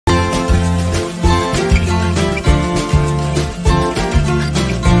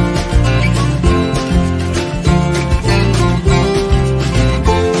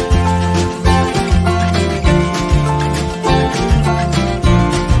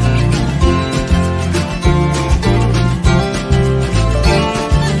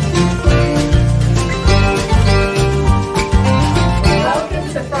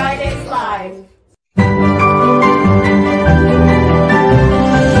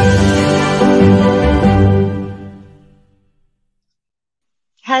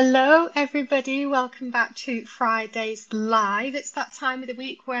Hello, everybody. Welcome back to Fridays Live. It's that time of the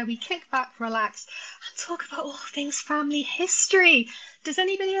week where we kick back, relax, and talk about all things family history. Does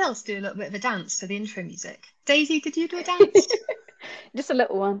anybody else do a little bit of a dance to the intro music? Daisy, did you do a dance? Just a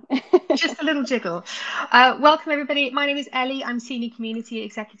little one. Just a little jiggle. Welcome, everybody. My name is Ellie. I'm Senior Community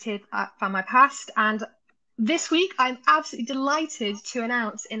Executive at Findmypast, and this week I'm absolutely delighted to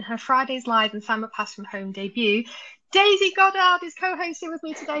announce in her Fridays Live and Findmypast from Home debut, Daisy Goddard is co-hosting with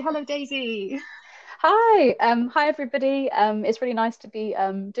me today. Hello, Daisy. Hi everybody. It's really nice to be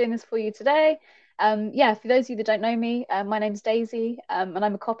doing this for you today. Yeah, for those of you that don't know me, my name's Daisy, and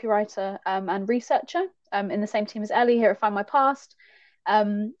I'm a copywriter and researcher in the same team as Ellie here at Find My Past.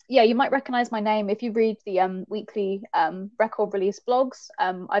 Yeah, you might recognize my name if you read the weekly record release blogs.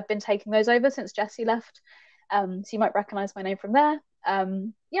 I've been taking those over since Jessie left, so you might recognize my name from there.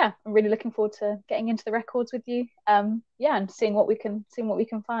 Yeah, I'm really looking forward to getting into the records with you. Yeah, and seeing what we can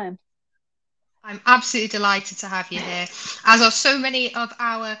find. I'm absolutely delighted to have you here, as are so many of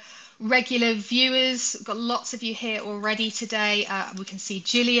our regular viewers. We've got lots of you here already today. We can see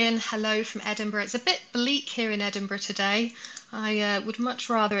Gillian, hello from Edinburgh. It's a bit bleak here in Edinburgh today. I would much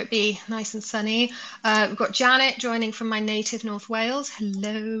rather it be nice and sunny. We've got Janet joining from my native North Wales.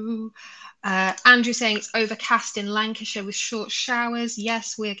 Hello. Andrew saying it's overcast in Lancashire with short showers.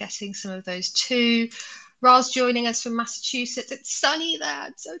 Yes, we're getting some of those too. Roz joining us from Massachusetts. It's sunny there.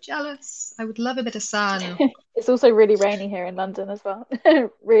 I'm so jealous. I would love a bit of sun. It's also really rainy here in London as well.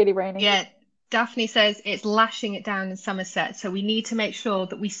 Really rainy. Yeah, Daphne says it's lashing it down in Somerset, so we need to make sure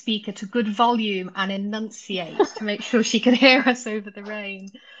that we speak at a good volume and enunciate to make sure she can hear us over the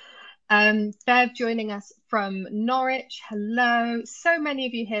rain. Bev joining us from Norwich. Hello. So many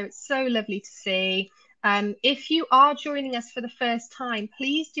of you here. It's so lovely to see. If you are joining us for the first time,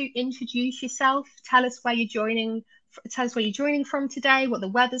 please do introduce yourself. Tell us where you're joining. Tell us where you're joining from today, what the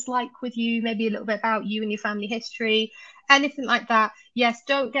weather's like with you, maybe a little bit about you and your family history, anything like that. Yes,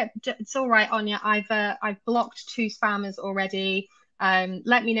 don't get. It's all right, Anya. I've blocked 2 spammers already.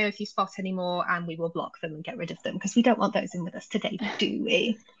 Let me know if you spot any more, and we will block them and get rid of them because we don't want those in with us today, do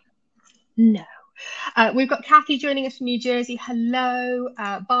we? No. We've got Kathy joining us from New Jersey. Hello.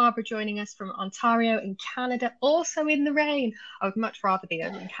 Barbara joining us from Ontario in Canada, also in the rain. I would much rather be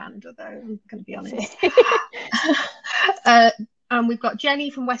over in Canada, though, I'm going to be honest. And we've got Jenny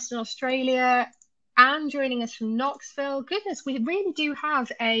from Western Australia. Anne joining us from Knoxville. Goodness, we really do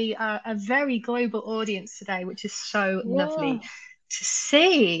have a very global audience today, which is so lovely Yeah. to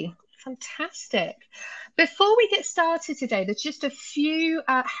see. Fantastic. Before we get started today, there's just a few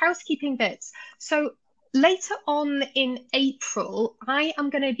housekeeping bits. So later on in April, I am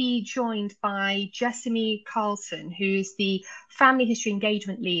going to be joined by Jessamy Carlson, who's the Family History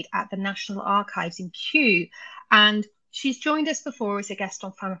Engagement Lead at the National Archives in Kew. And she's joined us before as a guest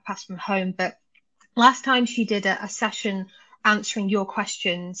on Family Past from Home, but last time she did a session answering your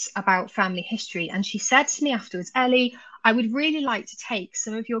questions about family history. And she said to me afterwards, Ellie, I would really like to take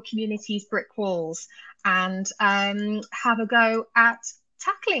some of your community's brick walls and have a go at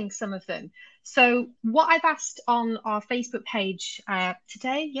tackling some of them. So what I've asked on our Facebook page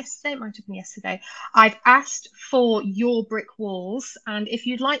yesterday, it might have been yesterday, I've asked for your brick walls. And if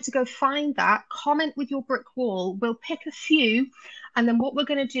you'd like to go find that, comment with your brick wall. We'll pick a few. And then what we're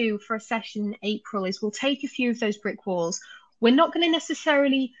going to do for a session in April is we'll take a few of those brick walls. We're not going to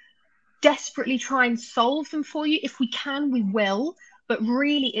necessarily desperately try and solve them for you. If we can, we will. But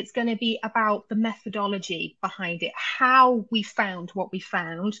really, it's going to be about the methodology behind it, how we found what we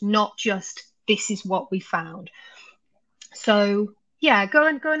found, not just this is what we found. So yeah, go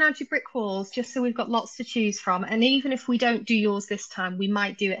and add your brick walls just so we've got lots to choose from. And even if we don't do yours this time, we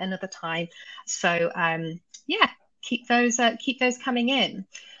might do it another time. So yeah, keep those coming in.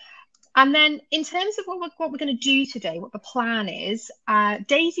 And then in terms of what we're going to do today, what the plan is,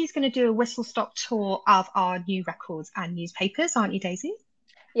 Daisy's going to do a whistle-stop tour of our new records and newspapers, aren't you, Daisy?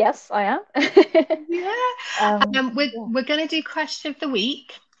 Yes, I am. Yeah. Yeah. We're going to do question of the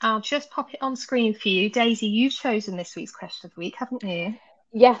week. I'll just pop it on screen for you. Daisy, you've chosen this week's question of the week, haven't you?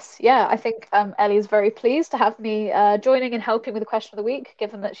 Yes, yeah. I think Ellie is very pleased to have me joining and helping with the question of the week,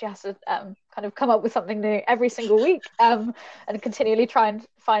 given that she has to kind of come up with something new every single week and continually try and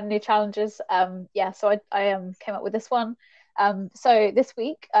find new challenges. Yeah, so I came up with this one. So this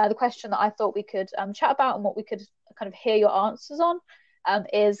week, the question that I thought we could chat about and what we could kind of hear your answers on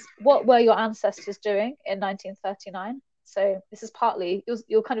is what were your ancestors doing in 1939? So this is partly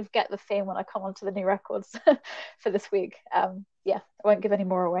you'll kind of get the theme when I come onto the new records for this week. Yeah, I won't give any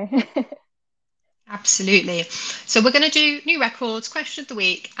more away. Absolutely. So we're going to do new records, question of the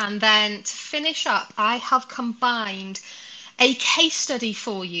week, and then to finish up, I have combined a case study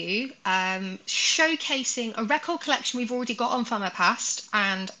for you, showcasing a record collection we've already got on Findmypast,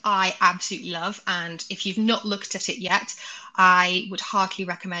 and I absolutely love. And if you've not looked at it yet, I would heartily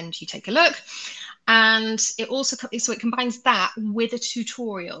recommend you take a look. And it also so it combines that with a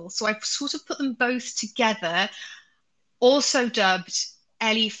tutorial. So I've sort of put them both together, also dubbed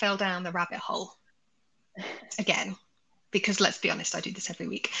Ellie Fell Down the Rabbit Hole. Again, because let's be honest, I do this every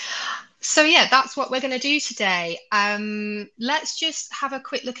week. So yeah, that's what we're going to do today. Let's just have a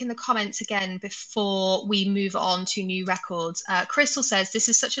quick look in the comments again before we move on to new records. Crystal says, this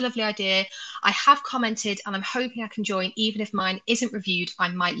is such a lovely idea. I have commented and I'm hoping I can join. Even if mine isn't reviewed, I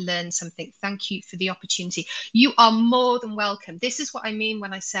might learn something. Thank you for the opportunity. You are more than welcome. This is what I mean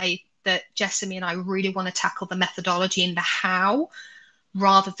when I say that Jessamy and I really want to tackle the methodology and the how,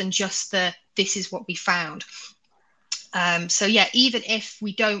 rather than just the this is what we found. So yeah, even if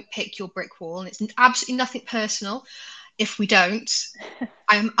we don't pick your brick wall, and it's absolutely nothing personal, if we don't,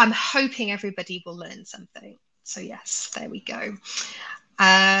 I'm hoping everybody will learn something. So yes, there we go.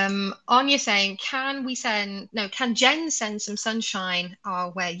 Anya saying, can Jen send some sunshine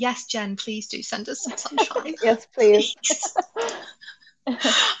our way? Yes, Jen, please do send us some sunshine. Yes, please.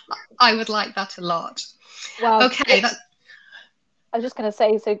 I would like that a lot. Wow. Okay. I was just going to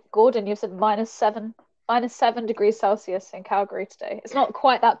say, so Gordon, you said -7 degrees Celsius in Calgary today. It's not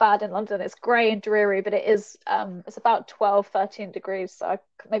quite that bad in London. It's grey and dreary, but it is it's about 12, 13 degrees, so I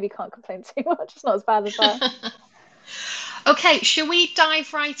maybe can't complain too much. It's not as bad as that. Okay, shall we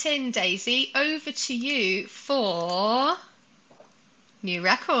dive right in, Daisy? Over to you for new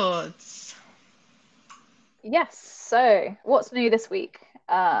records. Yes, so what's new this week?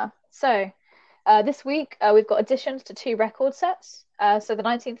 This week we've got additions to 2 record sets. So the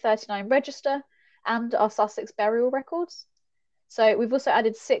 1939 Register and our Sussex burial records. So we've also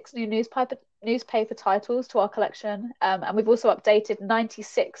added 6 new newspaper titles to our collection, and we've also updated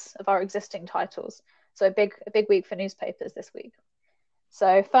 96 of our existing titles. So a big week for newspapers this week.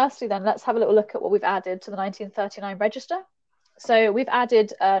 So firstly then, let's have a little look at what we've added to the 1939 Register. So we've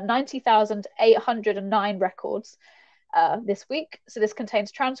added 90,809 records this week. So this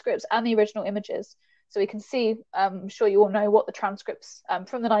contains transcripts and the original images. So we can see, I'm sure you all know what the transcripts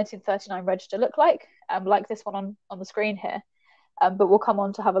from the 1939 Register look like this one on the screen here. But we'll come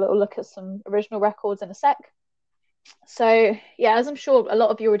on to have a little look at some original records in a sec. So yeah, as I'm sure a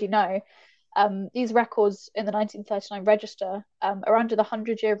lot of you already know, these records in the 1939 Register are under the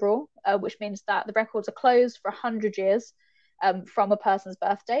 100-year rule, which means that the records are closed for 100 years from a person's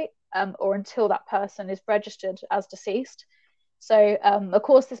birth date or until that person is registered as deceased. So, of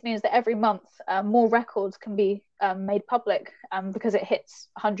course, this means that every month more records can be made public because it hits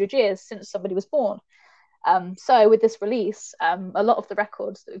 100 years since somebody was born. So with this release, a lot of the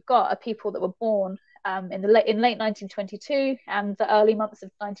records that we've got are people that were born in late 1922 and the early months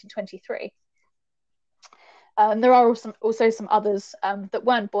of 1923. There are also some others that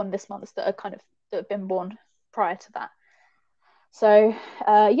weren't born this month that have been born prior to that. So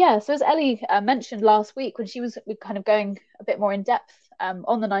so as Ellie mentioned last week when she was kind of going a bit more in depth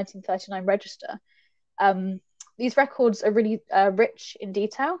on the 1939 Register, these records are really rich in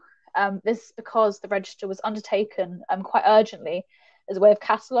detail. This is because the Register was undertaken quite urgently as a way of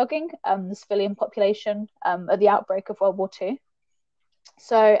cataloguing the civilian population at the outbreak of World War II.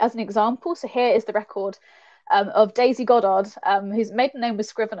 So as an example, so here is the record of Daisy Goddard, whose maiden name was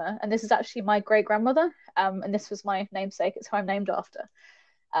Scrivener, and this is actually my great-grandmother, and this was my namesake. It's who I'm named after.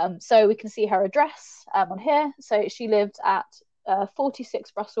 So we can see her address on here. So she lived at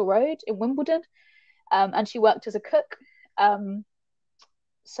 46 Russell Road in Wimbledon, and she worked as a cook.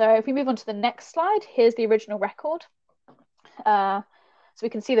 So if we move on to the next slide, here's the original record. So we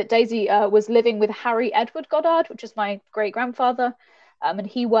can see that Daisy was living with Harry Edward Goddard, which is my great-grandfather, and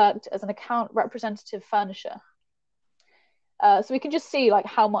he worked as an account representative furnisher. So we can just see like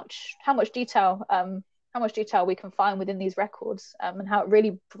how much detail we can find within these records, and how it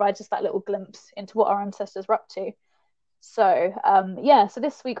really provides us that little glimpse into what our ancestors were up to. So so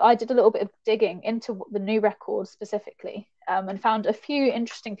this week I did a little bit of digging into the new records specifically, and found a few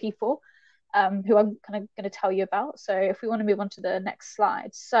interesting people who I'm kind of going to tell you about. So if we want to move on to the next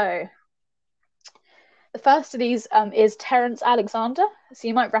slide. So the first of these is Terence Alexander. So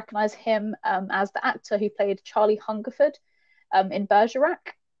you might recognise him as the actor who played Charlie Hungerford in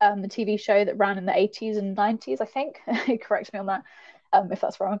Bergerac, the TV show that ran in the 80s and 90s, I think. Correct me on that if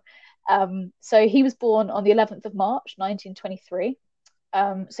that's wrong. So he was born on the 11th of March, 1923.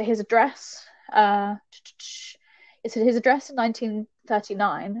 So his address in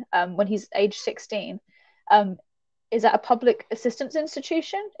 1939, when he's age 16, is at a public assistance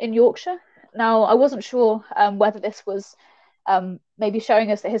institution in Yorkshire. Now, I wasn't sure whether this was maybe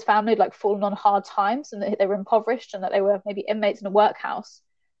showing us that his family had like fallen on hard times and that they were impoverished and that they were maybe inmates in a workhouse.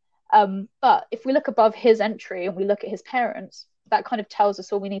 But if we look above his entry and we look at his parents, that kind of tells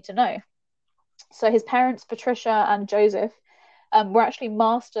us all we need to know. So his parents, Patricia and Joseph, were actually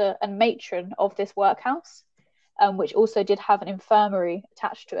master and matron of this workhouse, which also did have an infirmary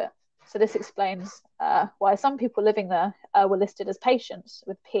attached to it. So this explains why some people living there were listed as patients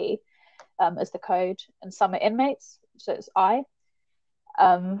with P as the code, and some are inmates, so it's I.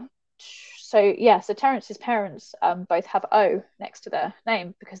 So Terence's parents both have O next to their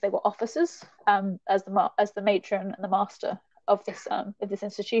name because they were officers as the matron and the master of this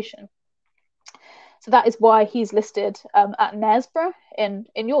institution. So that is why he's listed at Knaresborough in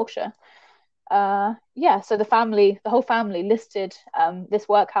Yorkshire. So the whole family listed this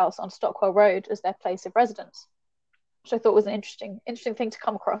workhouse on Stockwell Road as their place of residence, which I thought was an interesting thing to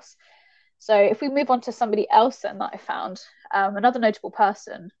come across. So if we move on to somebody else then that I found, another notable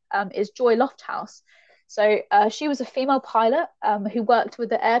person is Joy Lofthouse. So she was a female pilot who worked with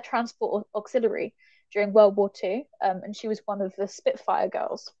the Air Transport Auxiliary during World War II, and she was one of the Spitfire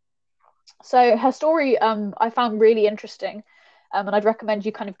girls. So her story I found really interesting, and I'd recommend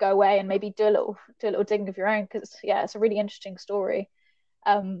you kind of go away and maybe do a little digging of your own, because it's a really interesting story.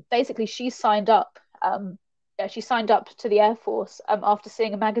 Basically, she signed up to the Air Force after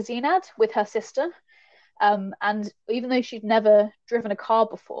seeing a magazine ad with her sister. And even though she'd never driven a car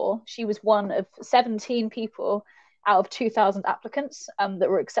before, she was one of 17 people out of 2,000 applicants that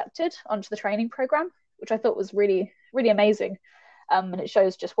were accepted onto the training program, which I thought was really, really amazing. And it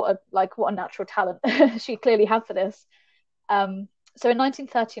shows just what a natural talent she clearly had for this. So in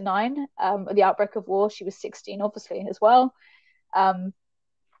 1939, at the outbreak of war, she was 16, obviously, as well.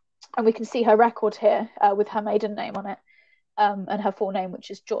 And we can see her record here with her maiden name on it, and her full name,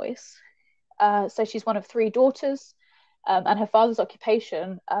 which is Joyce. So she's one of 3 daughters, and her father's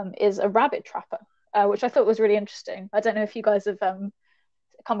occupation is a rabbit trapper, which I thought was really interesting. I don't know if you guys have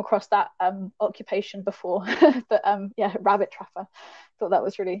come across that occupation before, but rabbit trapper. Thought that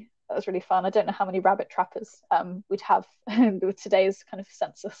was really fun. I don't know how many rabbit trappers we'd have with today's kind of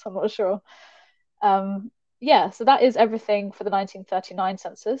census. I'm not sure. So that is everything for the 1939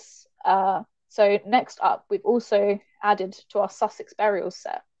 census. So next up, we've also added to our Sussex burials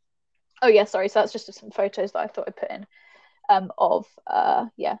set. Oh yeah, sorry. So that's just some photos that I thought I'd put in of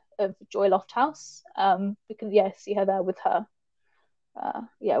Joy Lofthouse. We can see her there with her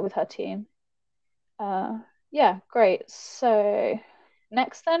team. Great. So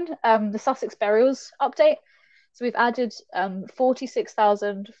next then, the Sussex burials update. So we've added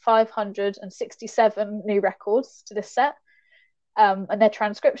 46,567 new records to this set, and their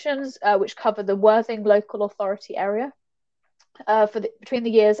transcriptions, which cover the Worthing local authority area between the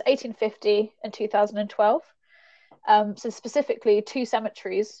years 1850 and 2012. So specifically 2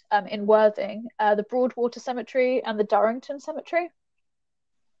 cemeteries in Worthing, the Broadwater Cemetery and the Durrington Cemetery.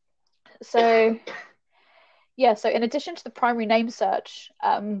 So in addition to the primary name search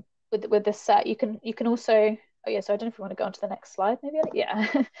with this set, you can also so I don't know if we want to go on to the next slide, maybe.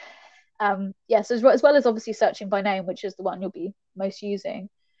 So as well as obviously searching by name, which is the one you'll be most using,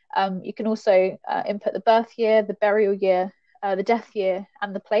 you can also input the birth year, the burial year, the death year,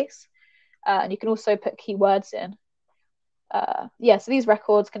 and the place, and you can also put keywords in. So these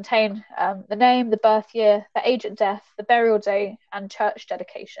records contain the name, the birth year, the age at death, the burial day, and church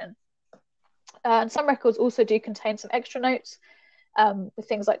dedication. And some records also do contain some extra notes with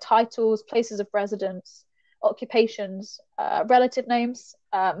things like titles, places of residence, occupations, relative names,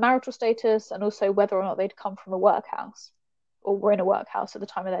 marital status, and also whether or not they'd come from a workhouse or were in a workhouse at the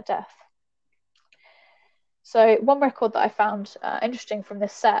time of their death. So one record that I found interesting from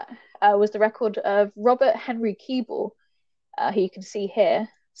this set was the record of Robert Henry Keeble, who you can see here.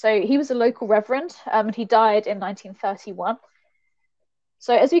 So he was a local reverend, and he died in 1931.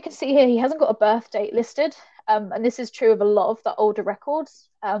 So as we can see here, he hasn't got a birth date listed, and this is true of a lot of the older records.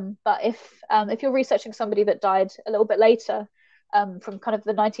 But if you're researching somebody that died a little bit later, from kind of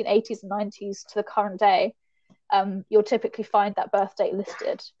the 1980s and 90s to the current day, you'll typically find that birth date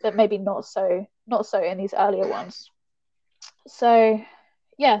listed, but maybe not so in these earlier ones. So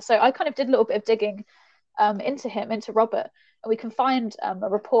I kind of did a little bit of digging into Robert, and we can find a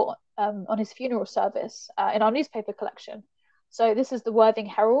report on his funeral service in our newspaper collection. So this is the Worthing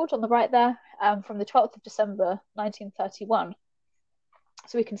Herald on the right there, from the 12th of December 1931.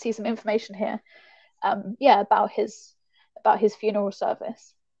 So we can see some information here about his funeral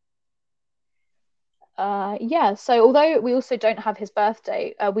service. So although we also don't have his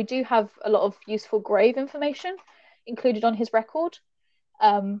birthday, we do have a lot of useful grave information included on his record.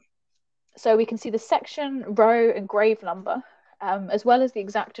 So we can see the section, row, and grave number, as well as the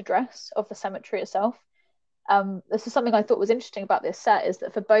exact address of the cemetery itself. This is something I thought was interesting about this set, is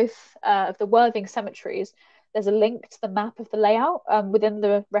that for both of the Worthing cemeteries, there's a link to the map of the layout within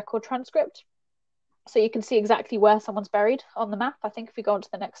the record transcript. So you can see exactly where someone's buried on the map. I think if we go on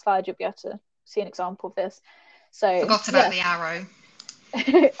to the next slide, you'll be able to see an example of this. So Forgot about the arrow.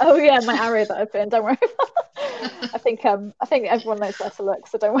 Oh yeah, my arrow that I put in. Don't worry. I think everyone knows where to look,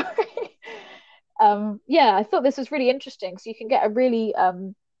 so don't worry. Yeah, I thought this was really interesting. So you can get a really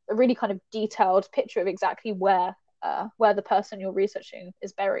kind of detailed picture of exactly where the person you're researching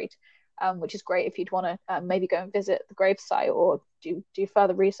is buried, which is great if you'd want to maybe go and visit the gravesite or do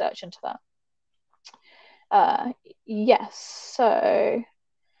further research into that. Yes, so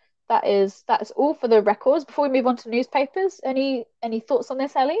that is all for the records. Before we move on to newspapers, any thoughts on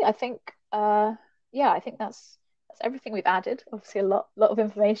this, Ellie? I think I think that's everything we've added. Obviously, a lot of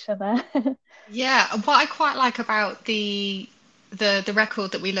information there. Yeah, what I quite like about the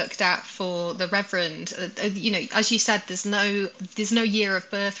record that we looked at for the Reverend, as you said, there's no year of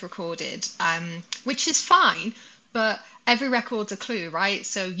birth recorded, which is fine, but every record's a clue, right?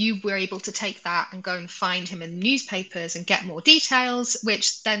 So you were able to take that and go and find him in the newspapers and get more details,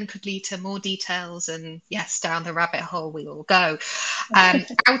 which then could lead to more details, and yes, down the rabbit hole we will go.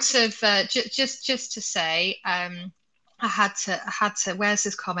 Out of just to say, I had to. Where's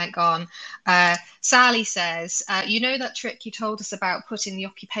this comment gone? Sally says, you know that trick you told us about putting the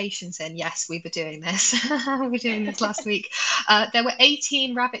occupations in? Yes, we were doing this. We were doing this last week. There were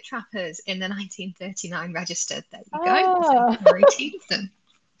 18 rabbit trappers in the 1939 registered. There you go. There were 18 of them.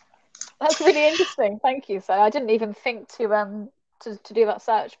 That's really interesting. Thank you. So I didn't even think to do that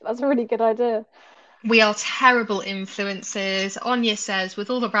search, but that's a really good idea. We are terrible influencers. Anya says,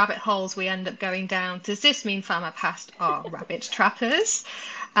 with all the rabbit holes we end up going down, does this mean Findmypast are rabbit trappers?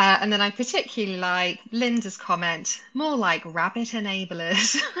 And then I particularly like Linda's comment, more like rabbit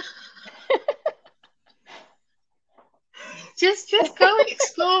enablers. just go and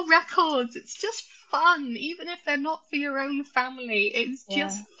explore records. It's just fun, even if they're not for your own family. It's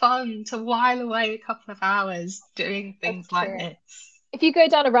just fun to while away a couple of hours doing things like this. If you go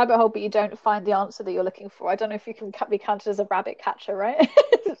down a rabbit hole but you don't find the answer that you're looking for, I don't know if you can be counted as a rabbit catcher, right?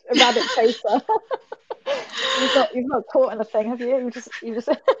 A rabbit chaser. You've not caught anything, have you? You just.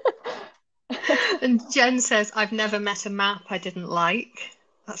 And Jen says, "I've never met a map I didn't like."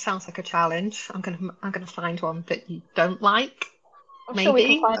 That sounds like a challenge. I'm gonna find one that you don't like. I'm sure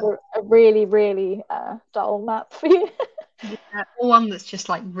we can find a really, really dull map for you. Yeah, or one that's just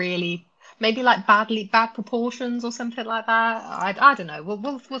like really, maybe like bad proportions or something like that. I don't know.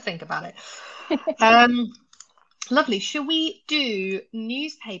 We'll think about it. Lovely. Shall we do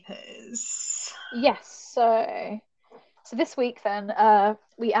newspapers? Yes. So this week then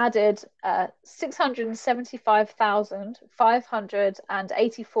we added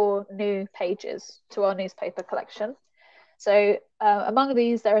 675,584 new pages to our newspaper collection. So among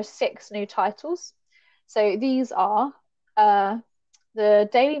these, there are 6 new titles. So these are the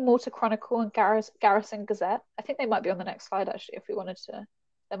Daily Mortar Chronicle and Garrison Gazette. I think they might be on the next slide, actually, if we wanted to.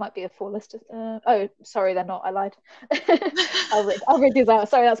 There might be a full list of... oh, sorry, they're not. I lied. I'll read these out.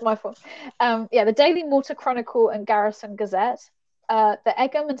 Sorry, that's my fault. The Daily Mortar Chronicle and Garrison Gazette, the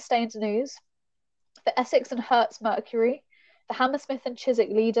Egham and Staines News, the Essex and Herts Mercury, the Hammersmith and Chiswick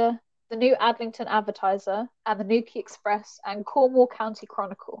Leader, the New Adlington Advertiser, and the Newquay Express and Cornwall County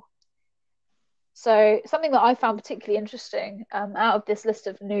Chronicle. So something that I found particularly interesting out of this list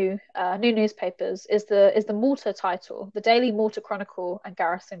of new newspapers is the Malta title, the Daily Malta Chronicle and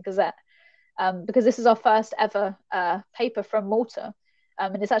Garrison Gazette, because this is our first ever paper from Malta,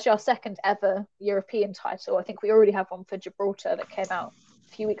 and it's actually our second ever European title. I think we already have one for Gibraltar that came out a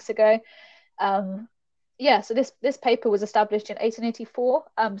few weeks ago. So this paper was established in 1884,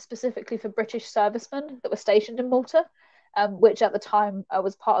 specifically for British servicemen that were stationed in Malta, which at the time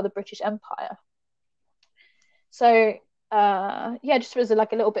was part of the British Empire. So, just as a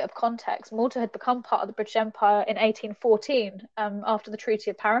little bit of context, Malta had become part of the British Empire in 1814 after the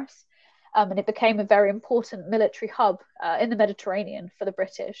Treaty of Paris, and it became a very important military hub in the Mediterranean for the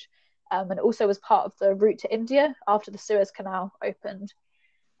British, and also was part of the route to India after the Suez Canal opened.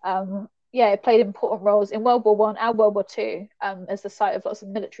 It played important roles in World War I and World War II as the site of lots of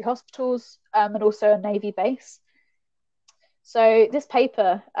military hospitals and also a Navy base. So this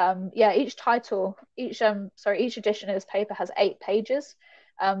paper, each edition of this paper has 8 pages.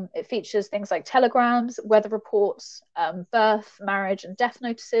 It features things like telegrams, weather reports, birth, marriage, and death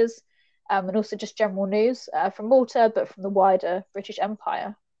notices, and also just general news from Malta, but from the wider British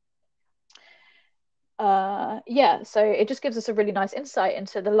Empire. Yeah, so it just gives us a really nice insight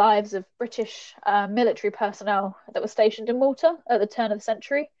into the lives of British military personnel that were stationed in Malta at the turn of the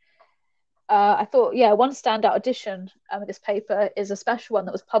century. I thought, yeah, one standout addition of this paper is a special one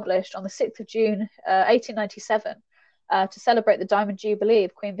that was published on the 6th of June, 1897, to celebrate the Diamond Jubilee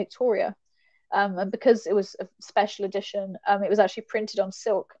of Queen Victoria. And because it was a special edition, it was actually printed on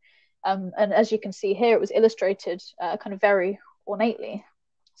silk. And as you can see here, it was illustrated kind of very ornately.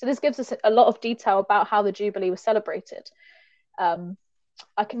 So this gives us a lot of detail about how the Jubilee was celebrated. I'll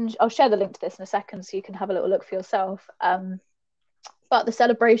share the link to this in a second so you can have a little look for yourself. But the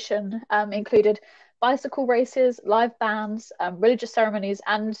celebration included bicycle races, live bands, religious ceremonies,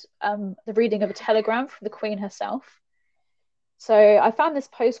 and the reading of a telegram from the Queen herself. So I found this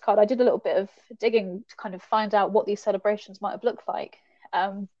postcard. I did a little bit of digging to kind of find out what these celebrations might have looked like.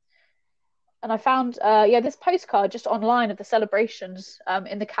 And I found, this postcard just online of the celebrations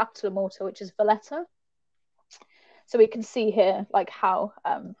in the capital of Malta, which is Valletta. So we can see here like how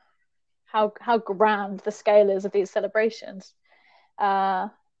grand the scale is of these celebrations. And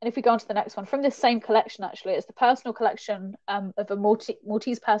if we go on to the next one, from this same collection, actually, it's the personal collection of a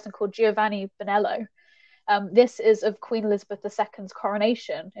Maltese person called Giovanni Bonello. This is of Queen Elizabeth II's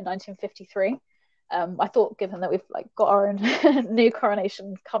coronation in 1953. I thought, given that we've got our own new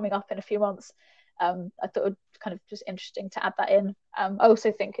coronation coming up in a few months, I thought it would kind of just interesting to add that in. I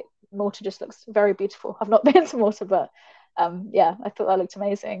also think Malta just looks very beautiful. I've not been to Malta, but I thought that looked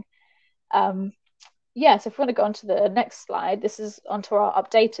amazing. So if we want to go on to the next slide, this is onto our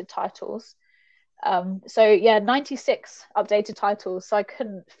updated titles. 96 updated titles, so I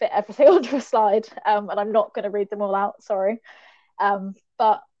couldn't fit everything onto a slide, and I'm not going to read them all out, sorry.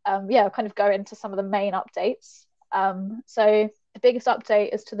 I'll kind of go into some of the main updates. So the biggest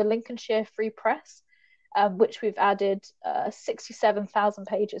update is to the Lincolnshire Free Press, which we've added 67,000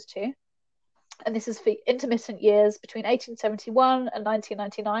 pages to. And this is for intermittent years between 1871 and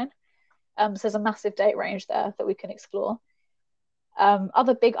 1999. So there's a massive date range there that we can explore.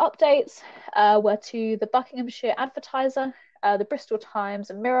 Other big updates were to the Buckinghamshire Advertiser, the Bristol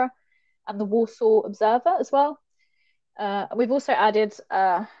Times and Mirror, and the Walsall Observer as well. We've also added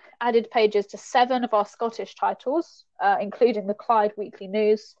pages to 7 of our Scottish titles, including the Clyde Weekly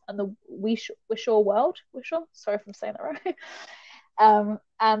News and the Wishaw World. Wishaw? Sorry if I'm saying that right.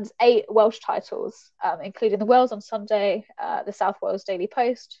 And 8 Welsh titles, including the Wales on Sunday, the South Wales Daily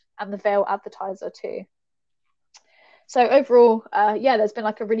Post, and the Vale Advertiser too. So overall, there's been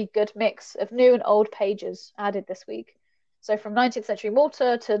a really good mix of new and old pages added this week. So from 19th century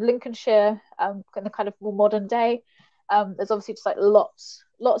Malta to Lincolnshire, in the kind of more modern day, there's obviously just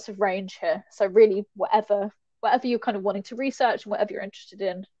lots of range here. So really, whatever you're kind of wanting to research and whatever you're interested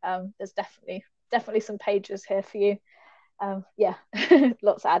in, there's definitely some pages here for you.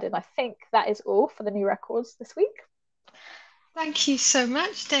 Lots added. I think that is all for the new records this week. Thank you so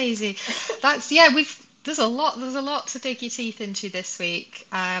much, Daisy. There's a lot to dig your teeth into this week,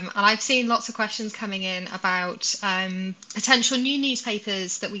 and I've seen lots of questions coming in about potential new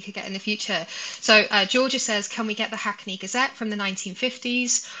newspapers that we could get in the future. So Georgia says, can we get the Hackney Gazette from the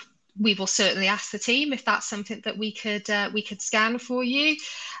 1950s? We will certainly ask the team if that's something that we could scan for you.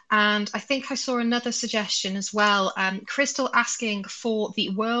 And I think I saw another suggestion as well. Crystal asking for the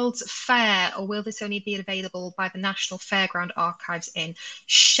World's Fair, or will this only be available by the National Fairground Archives in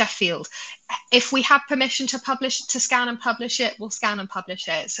Sheffield? If we have permission to scan and publish it, we'll scan and publish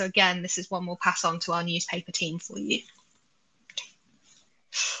it. So again, this is one we'll pass on to our newspaper team for you.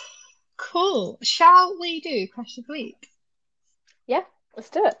 Cool. Shall we do question of the week? Yeah, let's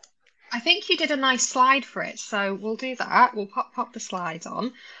do it. I think you did a nice slide for it, so we'll do that. We'll pop the slides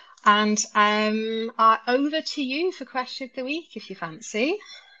on. And over to you for question of the week, if you fancy.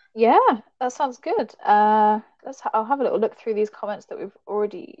 Yeah, that sounds good. I'll have a little look through these comments that we've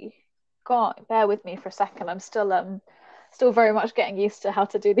already got. Bear with me for a second. I'm still very much getting used to how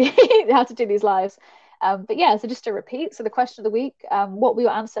to do these lives. So just to repeat, so the question of the week: what were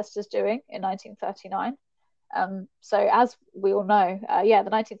your ancestors doing in 1939? So as we all know, the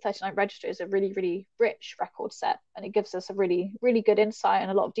 1939 register is a really, really rich record set, and it gives us a really, really good insight and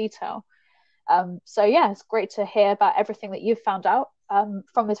a lot of detail. It's great to hear about everything that you've found out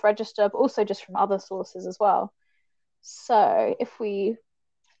from this register, but also just from other sources as well. So if we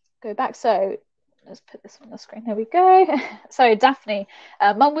go back, so let's put this on the screen. There we go. So Daphne,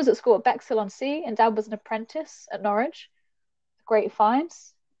 Mum was at school at Bexhill-on-Sea, and Dad was an apprentice at Norwich. Great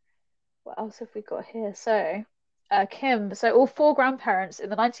finds. What else have we got here? So Kim, so all 4 grandparents in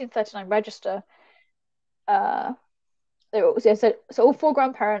the 1939 register, so all 4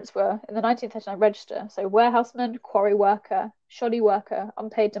 grandparents were in the 1939 register, so warehouseman, quarry worker, shoddy worker,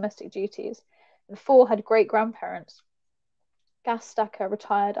 unpaid domestic duties. and 4 had great grandparents. Gas stacker,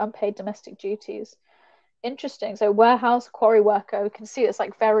 retired, unpaid domestic duties. Interesting. So warehouse, quarry worker, we can see it's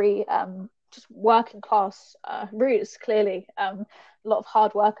like very just working class roots, clearly. A lot of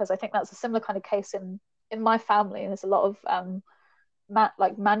hard workers. I think that's a similar kind of case in my family. There's a lot of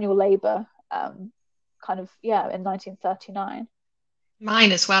like manual labor kind of, yeah, in 1939.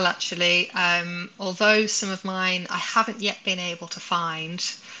 Mine as well, actually. Although some of mine I haven't yet been able to find.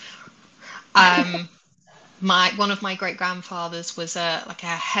 Um, my one of my great grandfathers was a like a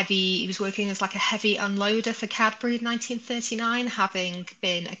heavy. He was working as like a heavy unloader for Cadbury in 1939, having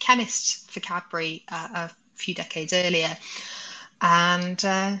been a chemist for Cadbury a few decades earlier, and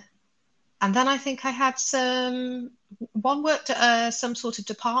uh, and then I think I had some. One worked at some sort of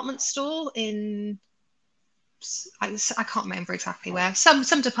department store in. I can't remember exactly where. Some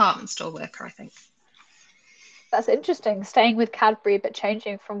department store worker, I think. That's interesting, staying with Cadbury but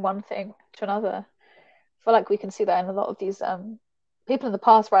changing from one thing to another. I feel like we can see that in a lot of these people in the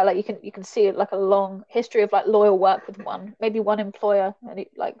past, right? Like you can see like a long history of like loyal work with maybe one employer, and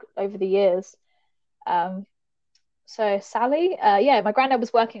like over the years. Um, so Sally, yeah, my granddad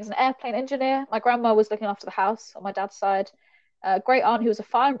was working as an airplane engineer. My grandma was looking after the house on my dad's side. Great aunt who was a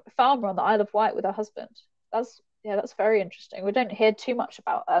farmer on the Isle of Wight with her husband. That's very interesting. We don't hear too much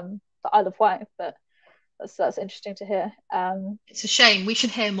about the Isle of Wight, but that's interesting to hear. It's a shame. We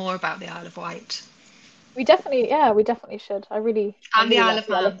should hear more about the Isle of Wight we definitely should. I and the really Isle like of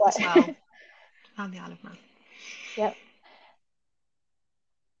the Isle of Man as well. Wight. And the Isle of Man. Yeah.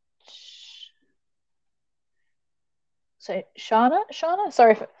 So Shana,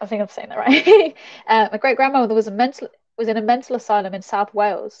 sorry if I think I'm saying that right. My great grandmother was in a mental asylum in South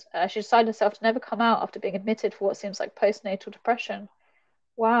Wales. She decided herself to never come out after being admitted for what seems like postnatal depression.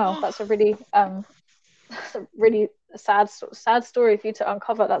 Wow, Oh, that's a really that's a really sad story for you to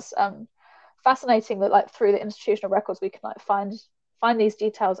uncover. That's fascinating that like through the institutional records we can like find these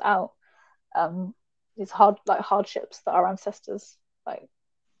details out. These hardships that our ancestors like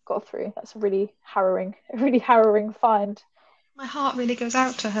got through. That's a really harrowing find. my heart really goes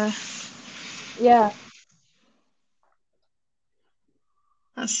out to her. Yeah,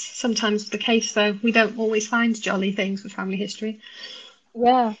 That's sometimes the case, though. We don't always find jolly things with family history.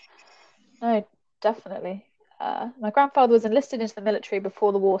 yeah, no, definitely. My grandfather was enlisted into the military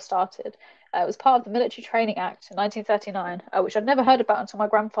before the war started. It was part of the Military Training Act in 1939, which I'd never heard about until my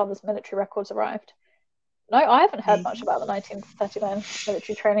grandfather's military records arrived. No, I haven't heard much about the 1939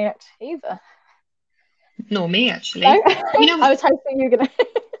 Military Training Act either. Nor me, No, actually. You know, I was hoping you were gonna.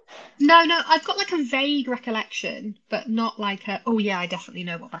 no, I've got like a vague recollection, but not like oh yeah, I definitely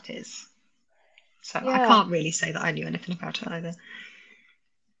know what that is. So I Yeah. can't really say that I knew anything about it either.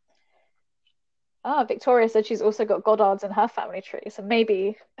 Victoria said she's also got Goddards in her family tree, so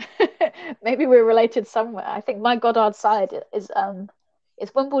maybe maybe we're related somewhere. I think my Goddard side is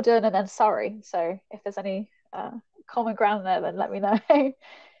Wimbledon and then Surrey. So if there's any common ground there, then let me know.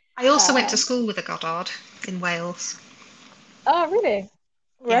 I also went uh, to school with a Goddard in Wales. oh, really?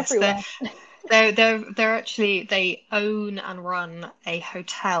 We're Yes, everywhere. they're actually they own and run a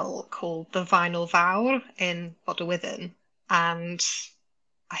hotel called the Vinyl Fawr in Bodewithen, and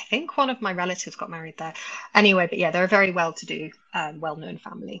I think one of my relatives got married there. Anyway, but yeah, they're a very well-to-do, well-known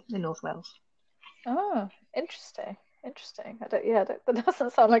family in North Wales. Oh, interesting. Interesting. That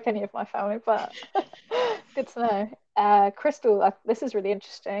doesn't sound like any of my family, but good to know. Crystal, this is really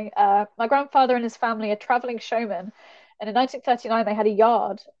interesting. My grandfather and his family are traveling showmen, and in 1939 they had a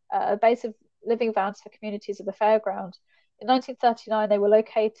yard, a base of living vans for communities of the fairground. In 1939, they were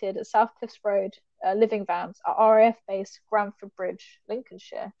located at South Cliffs Road, living vans at RAF base Granford Bridge,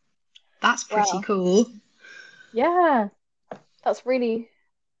 Lincolnshire. That's pretty Wow. cool. Yeah, that's really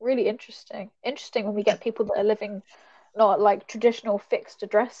interesting. Interesting when we get people that are living not like traditional fixed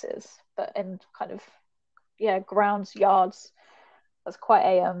addresses, but in kind of grounds, yards. That's quite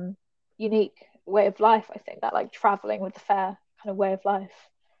a unique way of life, I think, that like traveling with the fair kind of way of life.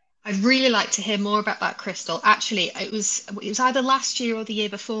 I'd really like to hear more about that, Crystal. Actually, it was either last year or the year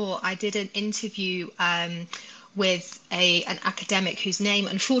before. I did an interview with a an academic whose name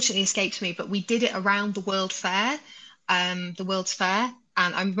unfortunately escapes me, but we did it around the World Fair, the World's Fair.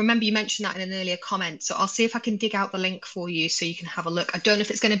 And I remember you mentioned that in an earlier comment, so I'll see if I can dig out the link for you so you can have a look. I don't know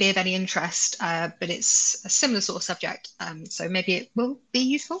if it's going to be of any interest, but it's a similar sort of subject, so maybe it will be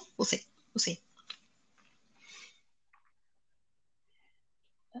useful. We'll see. We'll see.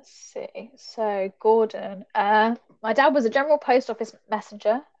 Let's see. So Gordon, my dad was a general post office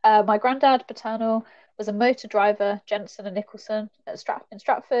messenger. My granddad paternal was a motor driver, Jensen and Nicholson in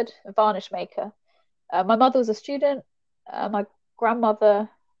Stratford, a varnish maker. My mother was a student. My grandmother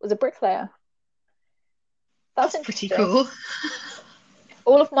was a bricklayer. That's That's pretty interesting. cool.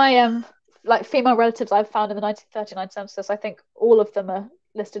 All of my like female relatives I've found in the 1939 census, I think all of them are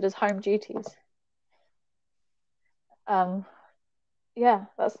listed as home duties. Um, yeah,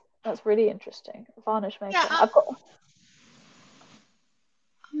 that's really interesting. Varnish Yeah, maker. I've got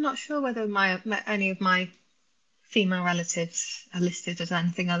I'm not sure whether any of my female relatives are listed as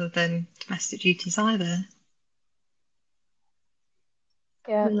anything other than domestic duties either.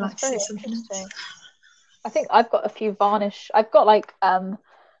 yeah, Really that's like to very see something else. interesting. I think I've got a few varnish. I've got like on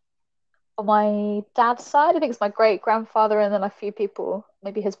my dad's side, I think it's my great grandfather and then a few people,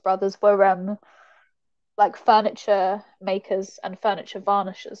 maybe his brothers, were like furniture makers and furniture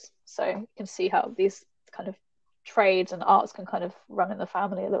varnishers. So you can see how these kind of trades and arts can kind of run in the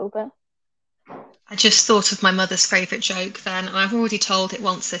family a little bit. I just thought of my mother's favourite joke then, and I've already told it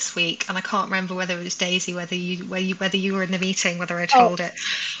once this week, and I can't remember whether it was Daisy, whether you were in the meeting, whether I Oh, told it.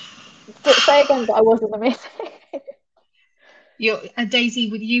 say again that I was in the meeting. Daisy,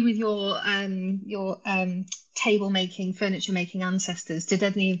 with you with your table making, furniture making ancestors, did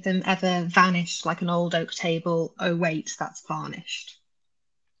any of them ever vanish like an old oak table? Oh wait, that's varnished.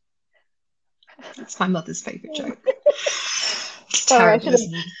 That's my mother's favourite joke. It's Sorry, terrible,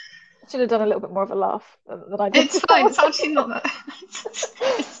 isn't it? I should have done a little bit more of a laugh than I did. It's fine. It's actually not that.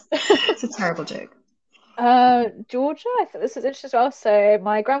 It's a terrible joke. Georgia, I think this is interesting as well. So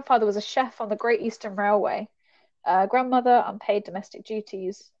my grandfather was a chef on the Great Eastern Railway. Grandmother, unpaid domestic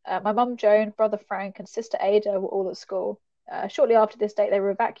duties. My mum, Joan, brother Frank, and sister Ada were all at school. Shortly after this date, they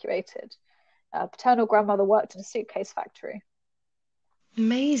were evacuated. Paternal grandmother worked in a suitcase factory.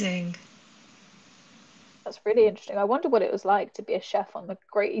 Amazing. That's really interesting. I wonder what it was like to be a chef on the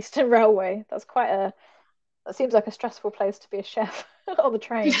Great Eastern Railway. That seems like a stressful place to be a chef on the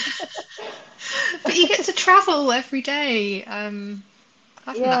train. But you get to travel every day. I think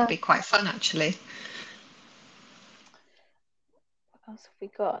that'd Yeah. be quite fun, actually. What else have we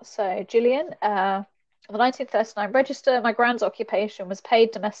got? So, Gillian, on the 1939 register, my grand's occupation was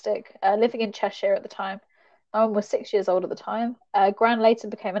paid domestic, living in Cheshire at the time. My mum was 6 years old at the time. Gran later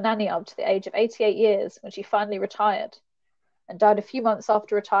became a nanny up to the age of 88 years when she finally retired and died a few months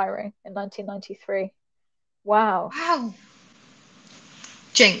after retiring in 1993. Wow. Wow.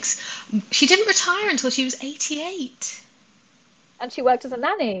 Jinx. She didn't retire until she was 88. And she worked as a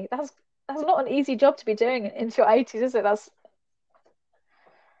nanny. That's not an easy job to be doing into your 80s, is it? That's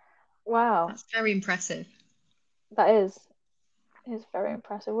wow. That's very impressive. That is very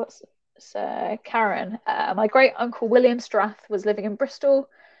impressive. What's so Karen? My great uncle William Strath was living in Bristol,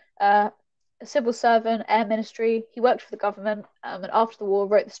 a civil servant, air ministry. He worked for the government, and after the war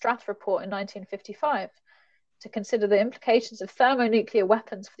wrote the Strath Report in 1955 to consider the implications of thermonuclear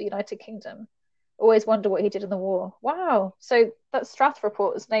weapons for the United Kingdom. Always wonder what he did in the war. Wow. So that Strath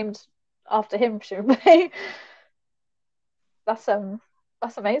Report is named after him, presumably. That's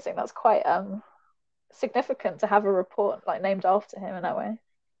amazing. That's quite significant to have a report like named after him in that way.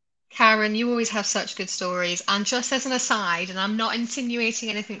 Karen, you always have such good stories. And just as an aside, and I'm not insinuating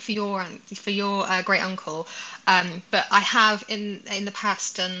anything for your great uncle, but I have in the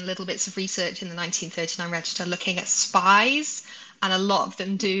past done little bits of research in the 1939 register looking at spies, and a lot of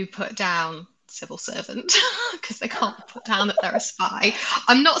them do put down civil servant because they can't put down that they're a spy.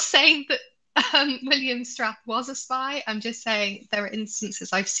 I'm not saying that William Strath was a spy. I'm just saying there are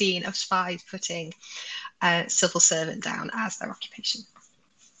instances I've seen of spies putting civil servant down as their occupation.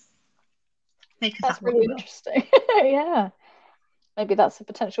 Make of That's that what really you will. interesting. Yeah. Maybe that's a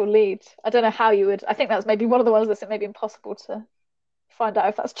potential lead. I don't know how you would. I think that's maybe one of the ones that's maybe impossible to find out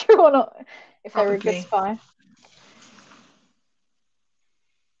if that's true or not, if they were a good Probably. spy.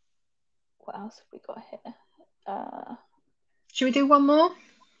 What else have we got here? Should we do one more?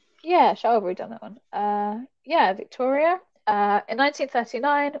 Yeah, shall have already done that one. Yeah, Victoria. In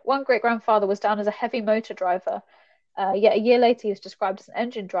 1939, one great grandfather was down as a heavy motor driver. Yet a year later, he was described as an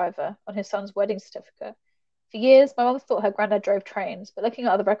engine driver on his son's wedding certificate. For years, my mum thought her granddad drove trains, but looking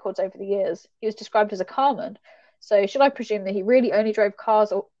at other records over the years, he was described as a carman. So, should I presume that he really only drove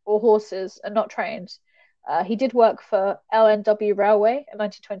cars or horses and not trains? He did work for LNW Railway in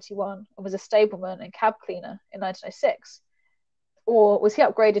 1921 and was a stableman and cab cleaner in 1906. Or was he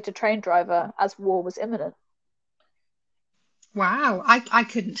upgraded to train driver as war was imminent? Wow, I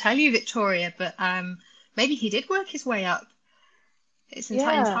couldn't tell you, Victoria, but maybe he did work his way up. It's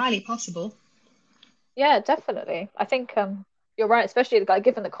Yeah, entirely possible. yeah, definitely. I think you're right, especially the guy,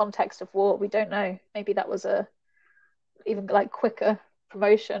 given the context of war, we don't know. Maybe that was a even like quicker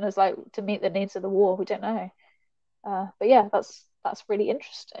promotion as like to meet the needs of the war. We don't know. But yeah, that's really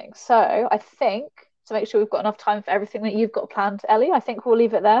interesting. So I think to make sure we've got enough time for everything that you've got planned, Ellie, I think we'll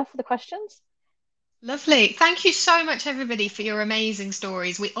leave it there for the questions. Lovely. Thank you so much, everybody, for your amazing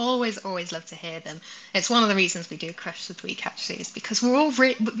stories. We always love to hear them. It's one of the reasons we do Crush of the Week, actually, is because we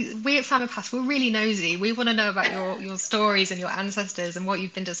at Findmypast, we're really nosy. We want to know about your stories and your ancestors and what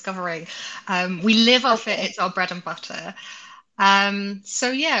you've been discovering. We live off it. Okay. It's our bread and butter. So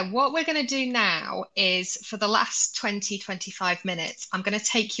yeah, what we're going to do now is for the last 25 minutes, I'm going to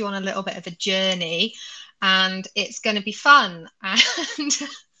take you on a little bit of a journey and it's going to be fun. And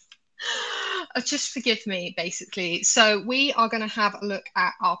just forgive me, basically. So we are going to have a look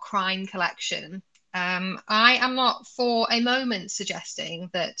at our crime collection. I am not for a moment suggesting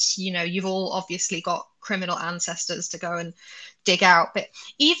that, you've all obviously got criminal ancestors to go and dig out. But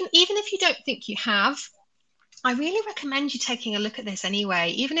even if you don't think you have, I really recommend you taking a look at this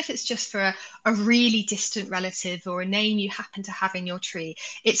anyway, even if it's just for a really distant relative or a name you happen to have in your tree.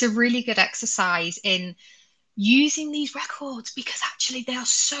 It's a really good exercise in using these records because actually they are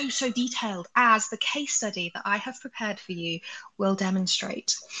so detailed, as the case study that I have prepared for you will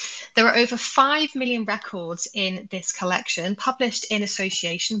demonstrate. There are over 5 million records in this collection, published in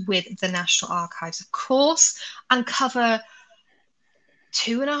association with the National Archives, of course, and cover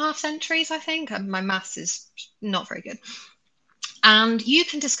 2.5 centuries, I think. My maths is not very good. And you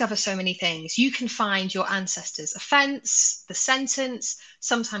can discover so many things. You can find your ancestor's offence, the sentence,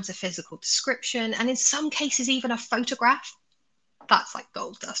 sometimes a physical description, and in some cases, even a photograph. That's like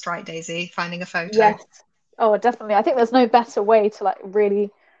gold dust, right, Daisy? Finding a photo. Yes. Oh, definitely. I think there's no better way to like really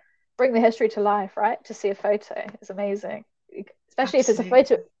bring the history to life, right? To see a photo is amazing, especially if it's a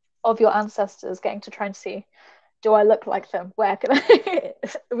Absolutely. photo of your ancestors, getting to try and see, do I look like them? Where can I?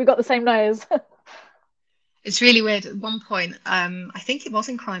 We got the same nose. It's really weird. At one point, I think it was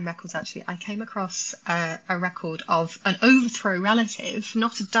in Crime Records actually, I came across a record of an overthrow relative,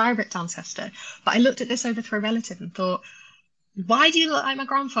 not a direct ancestor, but I looked at this overthrow relative and thought, why do you look like my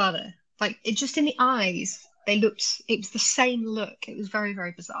grandfather? Like it just in the eyes, it was the same look. It was very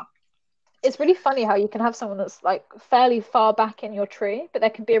bizarre. It's really funny how you can have someone that's like fairly far back in your tree, but there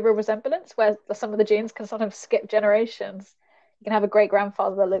can be a real resemblance where some of the genes can sometimes skip generations. You can have a great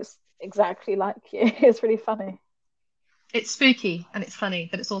grandfather that looks exactly like you. It's really funny. It's spooky and it's funny,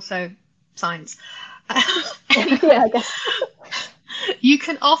 but it's also science. Yeah, Anyway, I guess. you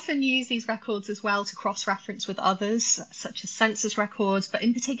can often use these records as well to cross-reference with others, such as census records, but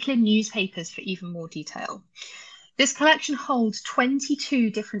in particular newspapers for even more detail. This collection holds 22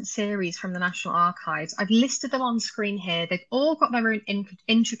 different series from the National Archives. I've listed them on screen here. They've all got their own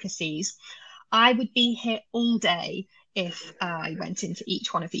intricacies. I would be here all day if I went into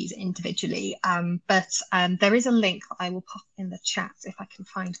each one of these individually. But there is a link that I will pop in the chat if I can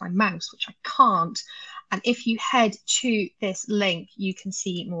find my mouse, which I can't. And if you head to this link, you can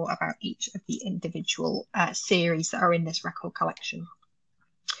see more about each of the individual series that are in this record collection.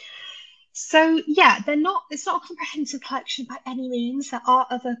 So yeah, it's not a comprehensive collection by any means. There are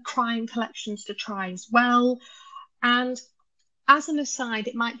other crime collections to try as well. And as an aside,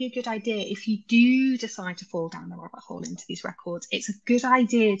 it might be a good idea if you do decide to fall down the rabbit hole into these records, it's a good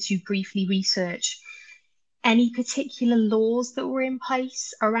idea to briefly research any particular laws that were in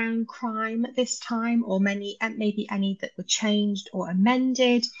place around crime at this time, or maybe any that were changed or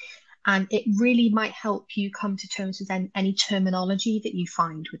amended. And it really might help you come to terms with any terminology that you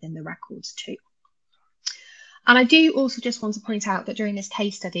find within the records too. And I do also just want to point out that during this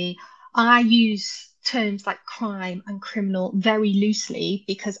case study, I use terms like crime and criminal very loosely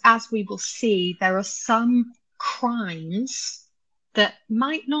because, as we will see, there are some crimes that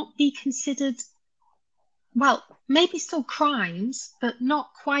might not be considered, well, maybe still crimes, but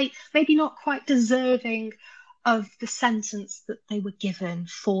maybe not quite deserving of the sentence that they were given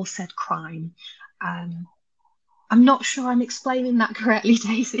for said crime. I'm not sure I'm explaining that correctly,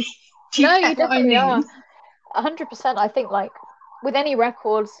 Daisy. Do you No, you get what I definitely mean? are. 100%. I think like with any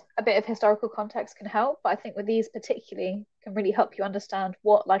records, a bit of historical context can help, but I think with these particularly can really help you understand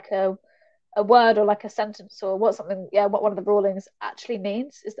what like a word or like a sentence or what something, yeah, what one of the rulings actually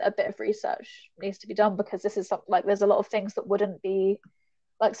means. Is that a bit of research needs to be done, because this is something like there's a lot of things that wouldn't be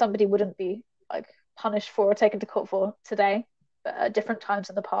like somebody wouldn't be like punished for or taken to court for today, but at different times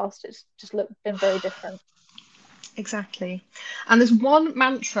in the past it's just been very different. Exactly. And there's one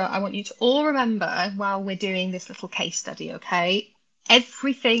mantra I want you to all remember while we're doing this little case study, okay?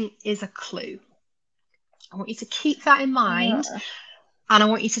 Everything is a clue. I want you to keep that in mind, Uh, and I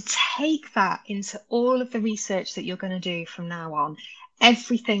want you to take that into all of the research that you're going to do from now on.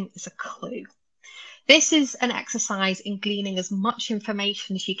 Everything is a clue. This is an exercise in gleaning as much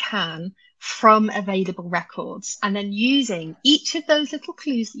information as you can from available records, and then using each of those little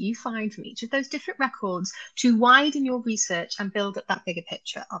clues that you find from each of those different records to widen your research and build up that bigger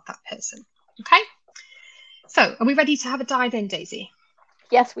picture of that person. Okay? So, are we ready to have a dive in, Daisy?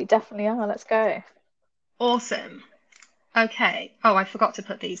 Yes, we definitely are. Let's go. Awesome. Okay. Oh, I forgot to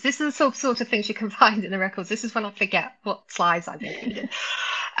put these. This is the sort of things you can find in the records. This is when I forget what slides I've included.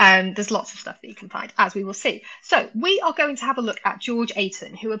 There's lots of stuff that you can find, as we will see. So we are going to have a look at George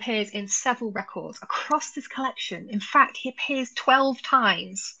Ayton, who appears in several records across this collection. In fact, he appears 12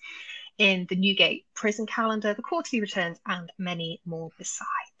 times in the Newgate prison calendar, the quarterly returns, and many more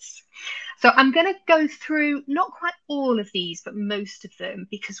besides. So I'm going to go through not quite all of these, but most of them,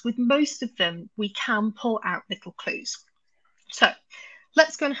 because with most of them, we can pull out little clues. So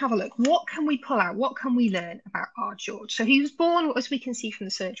let's go and have a look. What can we pull out? What can we learn about our George? So he was born, as we can see from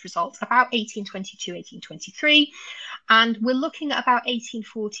the search results, about 1822, 1823. And we're looking at about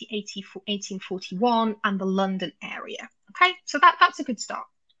 1840, 1841 and the London area. Okay, so that's a good start.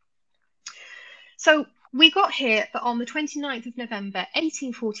 So we got here that on the 29th of November,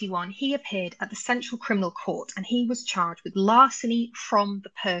 1841, he appeared at the Central Criminal Court and he was charged with larceny from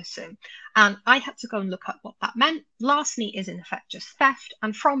the person. And I had to go and look up what that meant. Larceny is in effect just theft,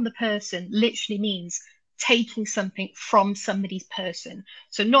 and from the person literally means taking something from somebody's person.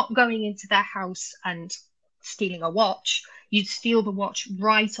 So not going into their house and stealing a watch. You'd steal the watch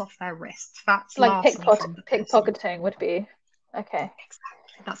right off their wrists. That's Like larceny from the person. pickpocketing would be. Okay. Exactly.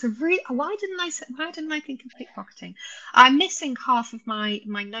 That's a really. Why didn't I think of pickpocketing? I'm missing half of my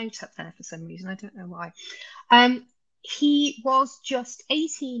note up there for some reason. I don't know why. He was just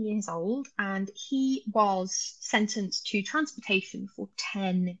 18 years old and he was sentenced to transportation for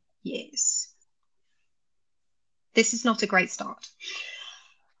 10 years. This is not a great start.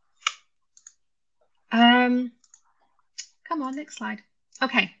 Come on, next slide.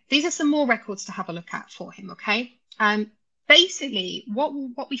 Okay, these are some more records to have a look at for him. Okay. Basically, what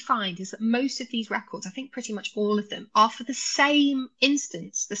we find is that most of these records, I think pretty much all of them, are for the same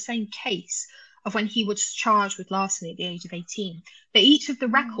instance, the same case of when he was charged with larceny at the age of 18. But each of the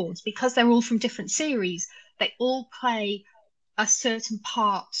records, because they're all from different series, they all play a certain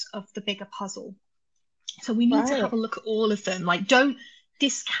part of the bigger puzzle. So we need to have a look at all of them. Like, don't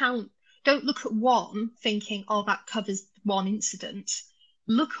look at one thinking, oh, that covers one incident.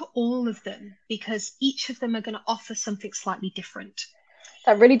 Look at all of them because each of them are going to offer something slightly different.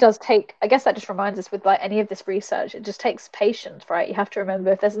 That really does take, I guess that just reminds us with like any of this research, it just takes patience, right? You have to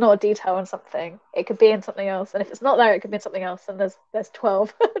remember if there's not a detail in something, it could be in something else. And if it's not there, it could be in something else. And there's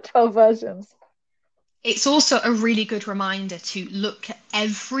 12 versions. It's also a really good reminder to look at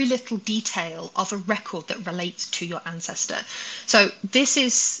every little detail of a record that relates to your ancestor. So this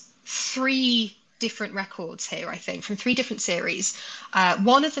is 3 different records here, I think, from 3 different series.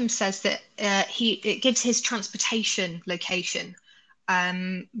 One of them says that it gives his transportation location,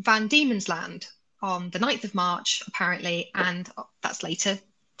 Van Diemen's Land on the 9th of March, apparently, and that's later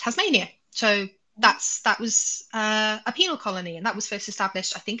Tasmania. So that was a penal colony, and that was first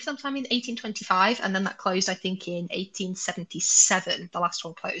established, I think, sometime in 1825, and then that closed, I think, in 1877. The last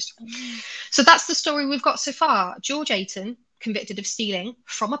one closed. So that's the story we've got so far. George Ayton, convicted of stealing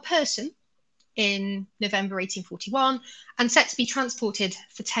from a person in November 1841 and set to be transported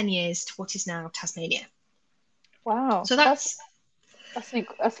for 10 years to what is now Tasmania. Wow. So that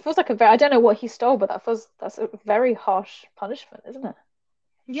feels like I don't know what he stole, but that's a very harsh punishment, isn't it?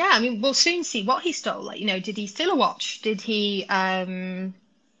 Yeah, I mean, we'll soon see what he stole. Like, did he steal a watch? Did he,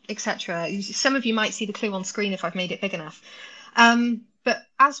 etc. Some of you might see the clue on screen if I've made it big enough. But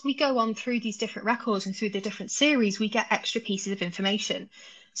as we go on through these different records and through the different series, we get extra pieces of information.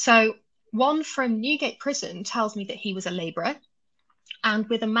 So one from Newgate Prison tells me that he was a labourer and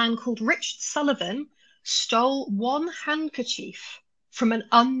with a man called Richard Sullivan stole one handkerchief from an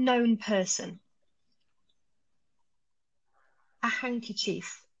unknown person. A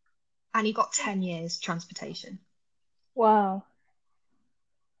handkerchief. And he got 10 years transportation. Wow.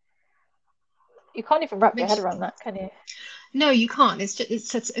 You can't even wrap your head around that, can you? No, you can't.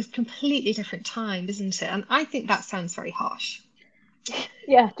 It's a completely different time, isn't it? And I think that sounds very harsh.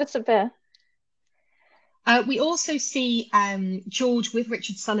 Yeah, just a bit. We also see George with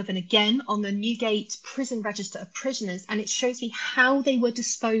Richard Sullivan again on the Newgate Prison Register of Prisoners, and it shows me how they were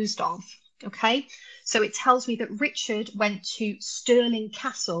disposed of. Okay, so it tells me that Richard went to Stirling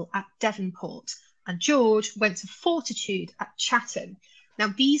Castle at Devonport, and George went to Fortitude at Chatham. Now,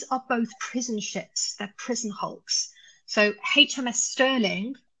 these are both prison ships, they're prison hulks. So HMS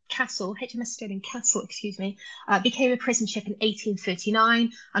Stirling Castle, became a prison ship in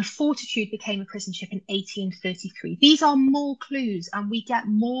 1839, and Fortitude became a prison ship in 1833. These are more clues, and we get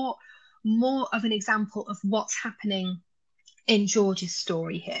more of an example of what's happening in George's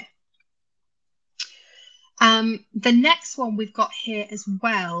story here. The next one we've got here as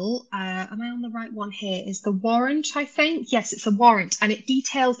well, am I on the right one here? Is the warrant, I think. Yes, it's a warrant, and it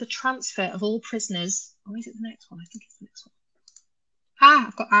details the transfer of all prisoners. Oh, is it the next one? I think it's the next one. Ah,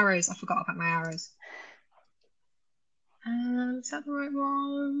 I've got arrows. I forgot about my arrows. Is that the right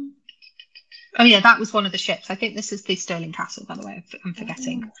one? Oh yeah, that was one of the ships. I think this is the Stirling Castle, by the way. I'm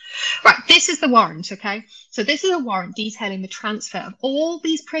forgetting. Right, this is the warrant, okay? So this is a warrant detailing the transfer of all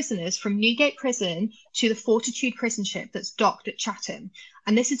these prisoners from Newgate Prison to the Fortitude prison ship that's docked at Chatham.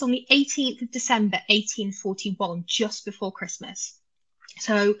 And this is on the 18th of December, 1841, just before Christmas.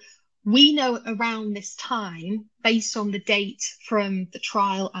 So we know around this time, based on the date from the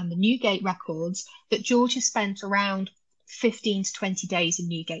trial and the Newgate records, that George has spent around 15 to 20 days in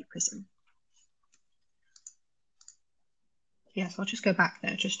Newgate Prison. Yes, I'll just go back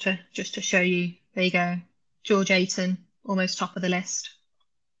there just to show you. There you go. George Ayton, almost top of the list.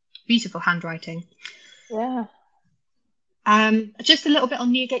 Beautiful handwriting. Yeah. Just a little bit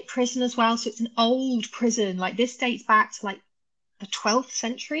on Newgate Prison as well. So it's an old prison. Like this dates back to like the 12th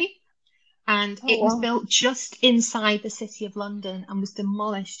century. And it was built just inside the city of London and was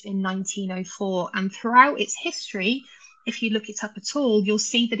demolished in 1904. And throughout its history, if you look it up at all, you'll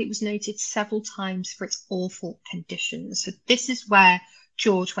see that it was noted several times for its awful conditions. So this is where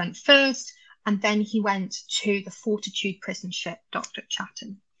George went first, and then he went to the Fortitude prison ship docked at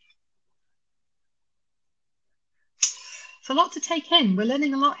Chatham. It's a lot to take in. We're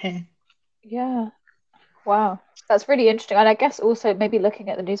learning a lot here. Yeah. Wow. That's really interesting. And I guess also maybe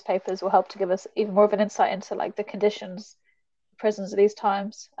looking at the newspapers will help to give us even more of an insight into like the conditions of prisons at these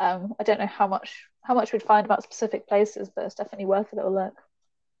times. I don't know how much we'd find about specific places, but it's definitely worth a little look.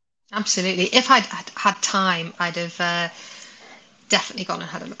 Absolutely. If I'd had time, I'd have definitely gone and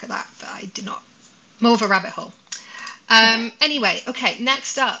had a look at that, but I did not. More of a rabbit hole. Anyway, okay,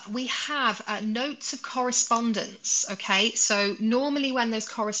 next up we have notes of correspondence. Okay, so normally when there's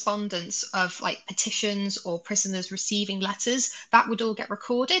correspondence of like petitions or prisoners receiving letters, that would all get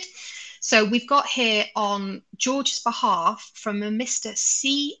recorded. So we've got here on George's behalf from a Mr.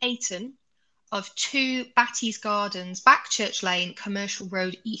 C. Ayton of 2 Batty's Gardens, Backchurch Lane, Commercial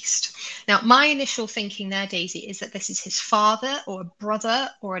Road East. Now, my initial thinking there, Daisy, is that this is his father or a brother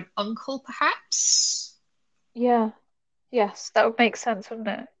or an uncle, perhaps. Yeah. Yes, that would make sense, wouldn't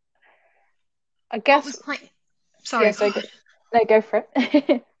it? I guess. Sorry. Yeah, so go for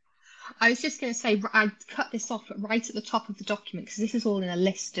it. I was just going to say, I cut this off right at the top of the document because this is all in a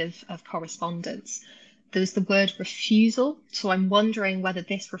list of correspondence. There's the word refusal. So I'm wondering whether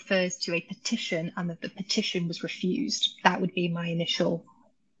this refers to a petition and that the petition was refused. That would be my initial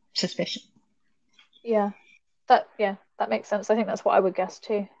suspicion. Yeah, that makes sense. I think that's what I would guess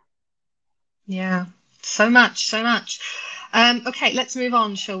too. Yeah, so much. Okay, let's move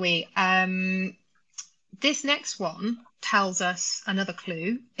on, shall we? This next one tells us another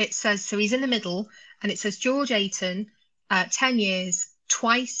clue. It says, so he's in the middle, and it says George Ayton, 10 years,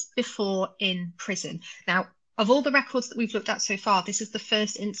 twice before in prison. Now, of all the records that we've looked at so far, this is the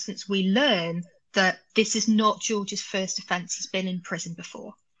first instance we learn that this is not George's first offence. He's been in prison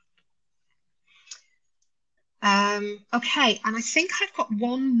before. Okay, and I think I've got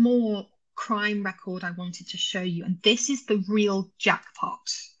one more crime record I wanted to show you, and this is the real jackpot.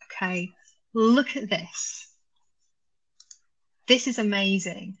 Okay, look at this. This is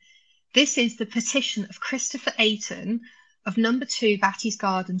amazing. This is the petition of Christopher Ayton of number 2 Batty's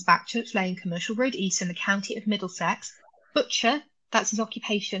Gardens, Backchurch Lane, Commercial Road East in the county of Middlesex. Butcher, that's his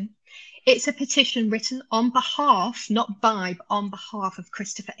occupation. It's a petition written on behalf, not by, but on behalf of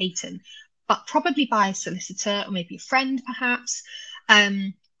Christopher Ayton, but probably by a solicitor or maybe a friend perhaps,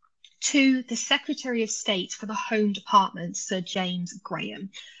 to the Secretary of State for the Home Department, Sir James Graham.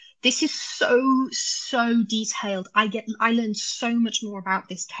 This is so detailed. I learned so much more about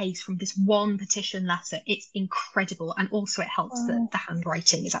this case from this one petition letter. It's incredible, and also it helps that the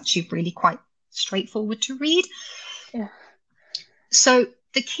handwriting is actually really quite straightforward to read. Yeah. So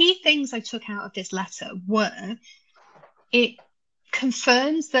the key things I took out of this letter were it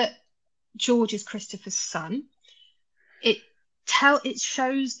confirms that George is Christopher's son. It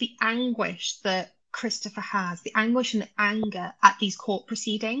shows the anguish that Christopher has, the anguish and the anger at these court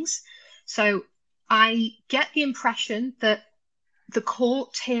proceedings. So I get the impression that the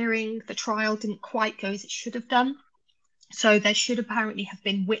court hearing, the trial didn't quite go as it should have done. So there should apparently have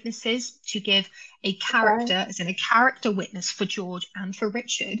been witnesses to give a character, as in a character witness for George and for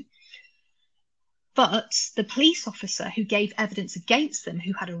Richard. But the police officer who gave evidence against them,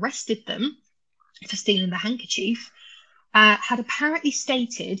 who had arrested them for stealing the handkerchief, had apparently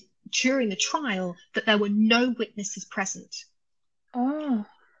stated during the trial that there were no witnesses present. Oh.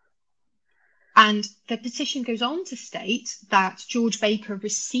 And the petition goes on to state that George Baker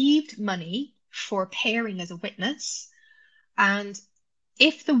received money for appearing as a witness. And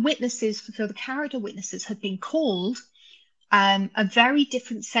if the witnesses, so the character witnesses, had been called, a very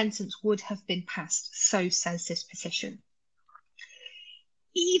different sentence would have been passed. So says this petition.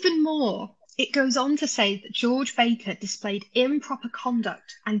 Even more, it goes on to say that George Baker displayed improper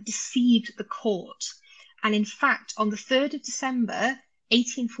conduct and deceived the court. And in fact, on the 3rd of December,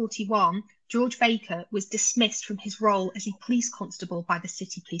 1841, George Baker was dismissed from his role as a police constable by the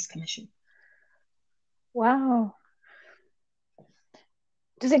City Police Commission. Wow.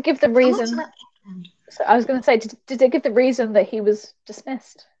 Does it give the reason? So I was going to say, did it give the reason that he was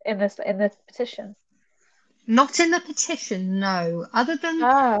dismissed in the petition? Not in the petition, no. Other than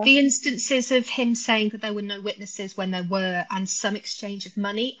the instances of him saying that there were no witnesses when there were, and some exchange of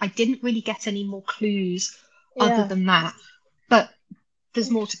money, I didn't really get any more clues other than that. But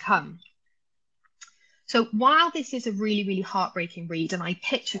there's more to come. So while this is a really, really heartbreaking read, and I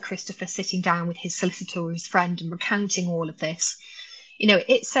picture Christopher sitting down with his solicitor or his friend and recounting all of this,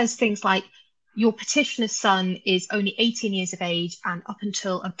 it says things like, your petitioner's son is only 18 years of age and up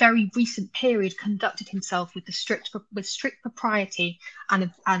until a very recent period conducted himself with strict propriety and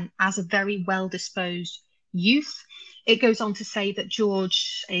as a very well-disposed youth. It goes on to say that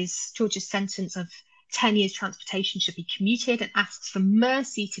George's sentence of 10 years transportation should be commuted, and asks for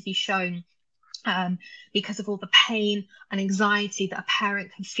mercy to be shown because of all the pain and anxiety that a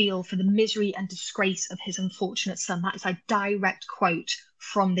parent can feel for the misery and disgrace of his unfortunate son. That is a direct quote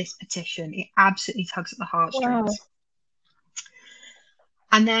from this petition. It absolutely tugs at the heartstrings. Wow.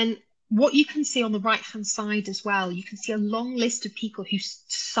 And then what you can see on the right-hand side as well, you can see a long list of people who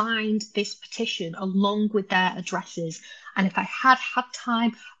signed this petition along with their addresses. And if I had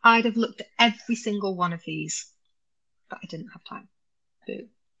time, I'd have looked at every single one of these, but I didn't have time. Boo.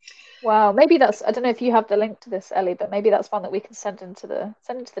 Wow, maybe that's, I don't know if you have the link to this, Ellie, but maybe that's one that we can send into the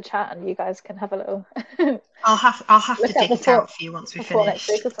chat, and you guys can have a little. I'll have to dig it out for you once we finish. Next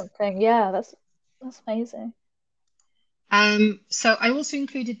week or something. Yeah, that's amazing. So I also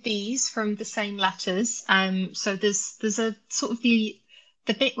included these from the same letters. So there's a sort of the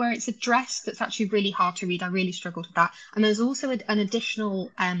bit where it's addressed that's actually really hard to read. I really struggled with that. And there's also an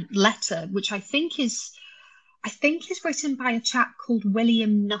additional letter, which I think is written by a chap called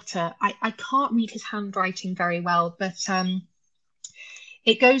William Nutter. I can't read his handwriting very well, but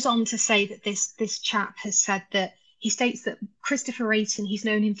it goes on to say that this chap has said that he states that Christopher Ayton, he's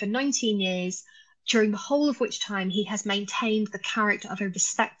known him for 19 years, during the whole of which time he has maintained the character of a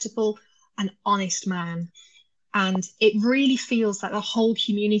respectable and honest man. And it really feels like the whole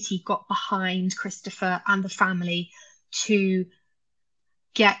community got behind Christopher and the family to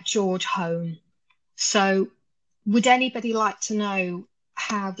get George home. So would anybody like to know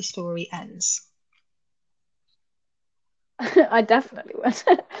how the story ends? I definitely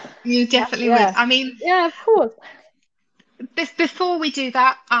would. You definitely would. I mean, yeah, of course. Before we do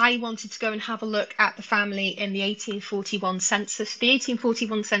that, I wanted to go and have a look at the family in the 1841 census. The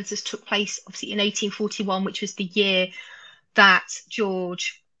 1841 census took place, obviously, in 1841, which was the year that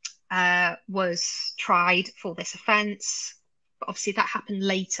George was tried for this offence. But obviously, that happened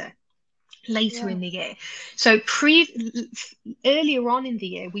later in the year. So earlier on in the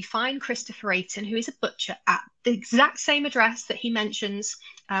year, we find Christopher Ayton, who is a butcher, at the exact same address that he mentions,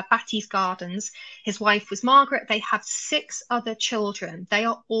 Batty's Gardens. His wife was Margaret. They had 6 other children. They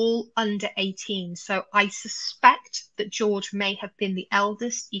are all under 18. So I suspect that George may have been the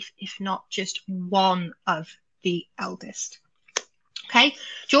eldest, if not just one of the eldest. Okay,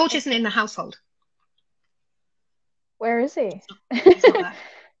 George isn't in the household. Where is he? He's not there.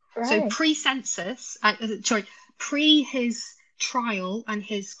 Right. So pre-census, pre his trial and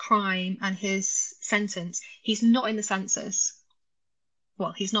his crime and his sentence, he's not in the census.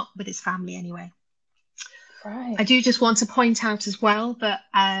 Well, he's not with his family anyway. Right. I do just want to point out as well that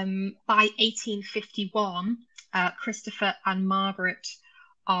by 1851, Christopher and Margaret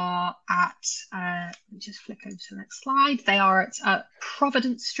are at, let me just flick over to the next slide. They are at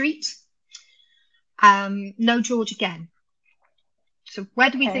Providence Street. No George again. So where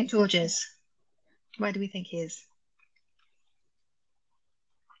do we think George is? Where do we think he is?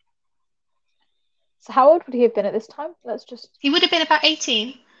 So how old would he have been at this time? He would have been about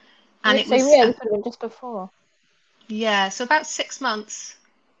 18. And this would have been just before. Yeah, so about 6 months.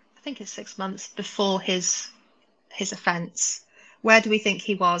 I think it's 6 months before his offence. Where do we think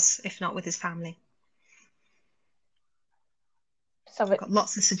he was, if not with his family? I've got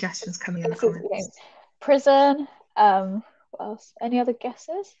lots of suggestions coming in the comments. Prison. What else? Any other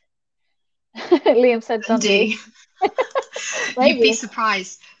guesses? Liam said Dundee. You'd be Maybe.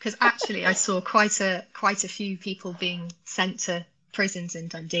 surprised, because actually I saw quite a few people being sent to prisons in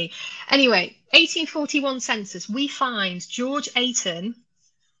Dundee. Anyway, 1841 census, we find George Ayton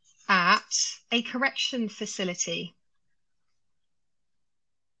at a correction facility.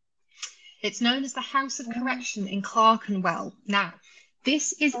 It's known as the House of Correction in Clerkenwell. Now,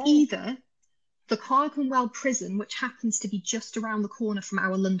 this is either the Clerkenwell prison, which happens to be just around the corner from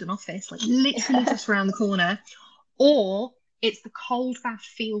our London office, like literally just around the corner, or it's the Coldbath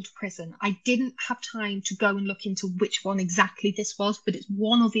Field prison. I didn't have time to go and look into which one exactly this was, but it's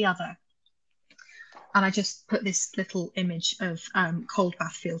one or the other. And I just put this little image of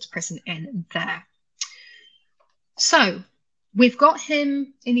Coldbath Field prison in there. So we've got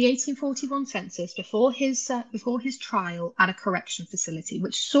him in the 1841 census before his trial at a correction facility,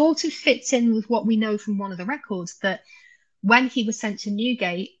 which sort of fits in with what we know from one of the records, that when he was sent to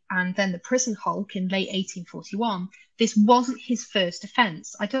Newgate and then the prison hulk in late 1841, this wasn't his first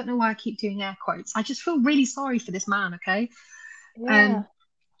offence. I don't know why I keep doing air quotes. I just feel really sorry for this man, okay? Yeah.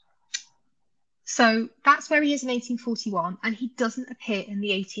 So that's where he is in 1841, and he doesn't appear in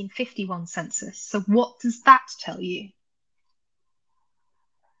the 1851 census. So what does that tell you?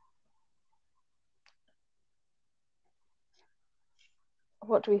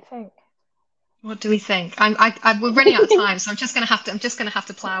 What do we think? What do we think? We're running out of time, so I'm just gonna have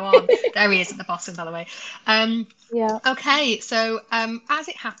to plow on. There he is at the bottom, by the way. Yeah. Okay, so as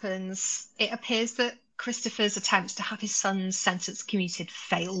it happens, it appears that Christopher's attempts to have his son's sentence commuted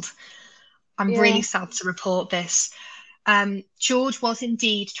failed. I'm really sad to report this. George was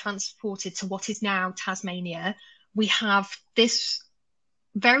indeed transported to what is now Tasmania. We have this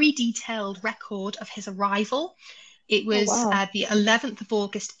very detailed record of his arrival. It was the 11th of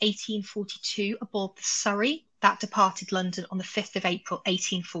August, 1842, aboard the Surrey that departed London on the 5th of April,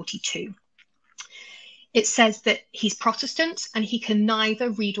 1842. It says that he's Protestant and he can neither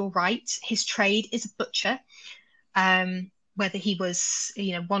read or write. His trade is a butcher. Whether he was,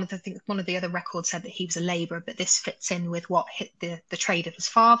 one of the other records said that he was a labourer, but this fits in with what hit the trade of his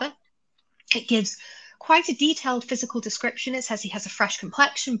father. It gives quite a detailed physical description. It says he has a fresh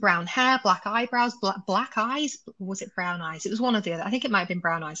complexion, brown hair, black eyebrows, black eyes. Or was it brown eyes? It was one or the other. I think it might have been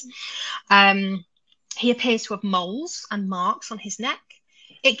brown eyes. He appears to have moles and marks on his neck.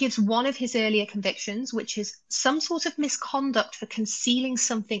 It gives one of his earlier convictions, which is some sort of misconduct for concealing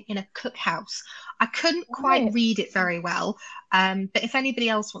something in a cookhouse. I couldn't quite read it very well, but if anybody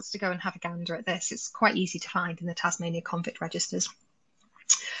else wants to go and have a gander at this, it's quite easy to find in the Tasmania convict registers.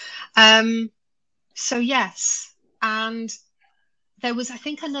 So yes, and there was, I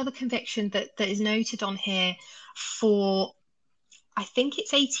think, another conviction that is noted on here for, I think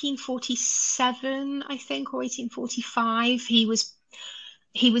it's 1847, I think, or 1845. He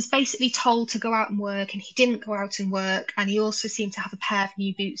was basically told to go out and work, and he didn't go out and work. And he also seemed to have a pair of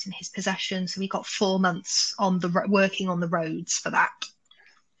new boots in his possession, so he got 4 months on working on the roads for that.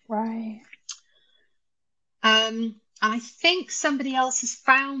 Right. And I think somebody else has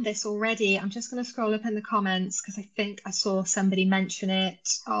found this already. I'm just going to scroll up in the comments because I think I saw somebody mention it.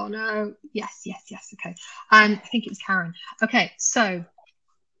 Oh no, yes. Okay, I think it was Karen. Okay, so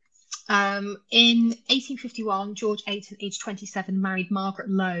in 1851, George Ayton, aged 27, married Margaret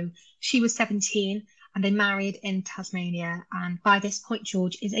Lowe. She was 17, and they married in Tasmania. And by this point,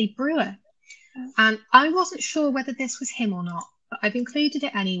 George is a brewer. And I wasn't sure whether this was him or not, but I've included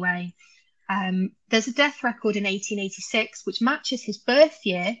it anyway. There's a death record in 1886, which matches his birth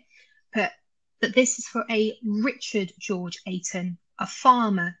year, but this is for a Richard George Ayton, a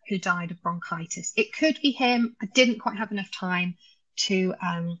farmer who died of bronchitis. It could be him. I didn't quite have enough time to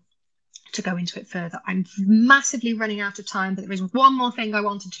go into it further. I'm massively running out of time, but there is one more thing I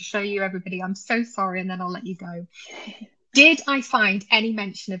wanted to show you, everybody. I'm so sorry, and then I'll let you go. Did I find any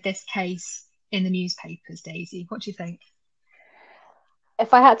mention of this case in the newspapers, Daisy? What do you think?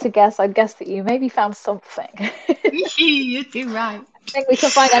 If I had to guess, I'd guess that you maybe found something. You're too right. I think we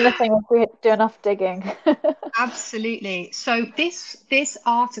can find anything if we do enough digging. Absolutely. So this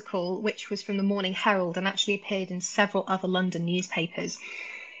article, which was from the Morning Herald and actually appeared in several other London newspapers,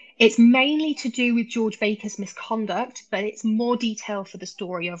 it's mainly to do with George Baker's misconduct, but it's more detail for the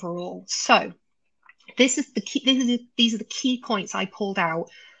story overall. So these are the key points I pulled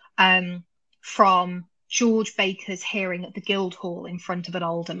out from George Baker's hearing at the Guildhall in front of an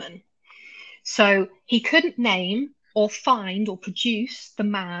alderman. So he couldn't name or find or produce the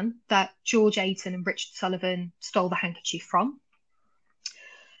man that George Ayton and Richard Sullivan stole the handkerchief from.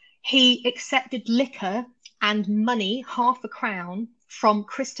 He accepted liquor and money, half a crown, from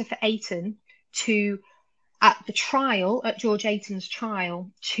Christopher Ayton at George Ayton's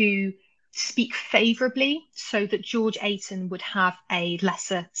trial, to speak favourably so that George Ayton would have a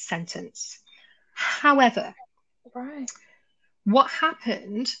lesser sentence. However, Right. what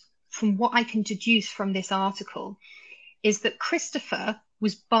happened, from what I can deduce from this article, is that Christopher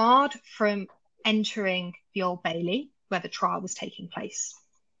was barred from entering the Old Bailey where the trial was taking place.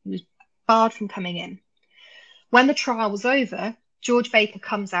 He was barred from coming in. When the trial was over, George Baker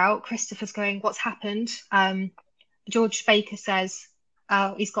comes out. Christopher's going, "What's happened?" George Baker says,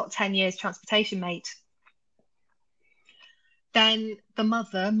 "He's got 10 years transportation, mate." Then the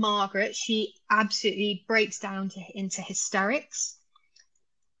mother, Margaret, she absolutely breaks down into hysterics.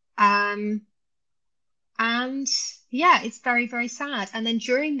 And yeah, it's very, very sad. And then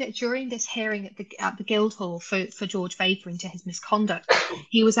during this hearing at the Guildhall for George Baker into his misconduct,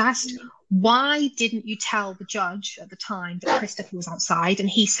 he was asked, "Why didn't you tell the judge at the time that Christopher was outside?" And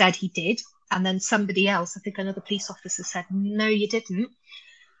he said he did. And then somebody else, I think another police officer, said, "No, you didn't."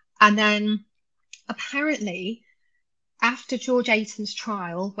 And then apparently, after George Ayton's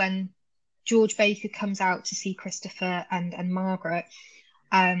trial, when George Baker comes out to see Christopher and Margaret,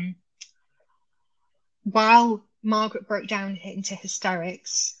 while Margaret broke down into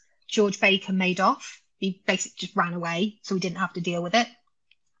hysterics, George Baker made off. He basically just ran away, so we didn't have to deal with it.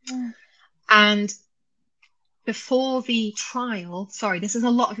 Yeah. And before the trial, sorry, this is a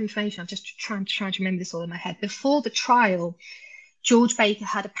lot of information. I'm just trying to remember this all in my head. Before the trial, George Baker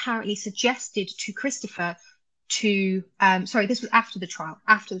had apparently suggested to Christopher sorry, this was after the trial.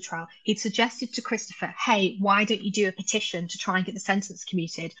 After the trial, he'd suggested to Christopher, "Hey, why don't you do a petition to try and get the sentence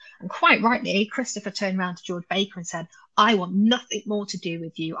commuted?" And quite rightly, Christopher turned around to George Baker and said, "I want nothing more to do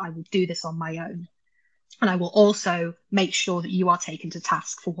with you. I will do this on my own. And I will also make sure that you are taken to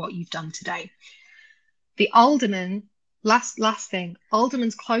task for what you've done today." The alderman, last thing,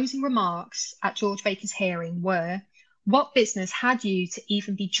 alderman's closing remarks at George Baker's hearing were, "What business had you to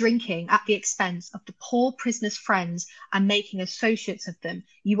even be drinking at the expense of the poor prisoner's friends and making associates of them?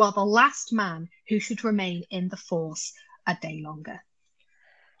 You are the last man who should remain in the force a day longer."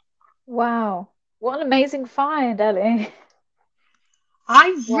 Wow. What an amazing find, Ellie. I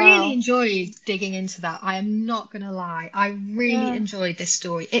really Wow. enjoyed digging into that. I am not going to lie. I really Yeah. enjoyed this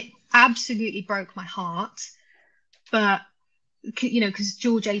story. It absolutely broke my heart. But because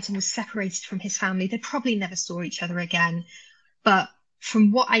George Ayton was separated from his family, they probably never saw each other again. But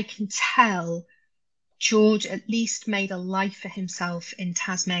from what I can tell, George at least made a life for himself in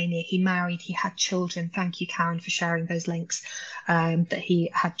Tasmania. He married, he had children. Thank you, Karen, for sharing those links, that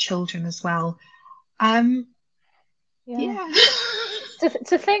he had children as well. Yeah. Yeah.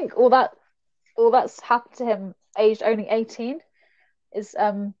 To think all that's happened to him aged only 18 is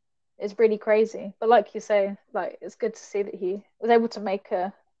really crazy. But like you say, like it's good to see that he was able to make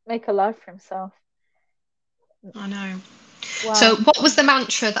a life for himself. I know. So, Wow. what was the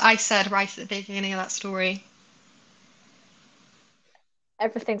mantra that I said right at the beginning of that story?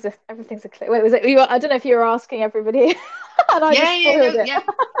 Everything's a clue. Wait, was it you? I don't know if you were asking everybody, and I Yeah, just yeah, no, spoiled it. yeah.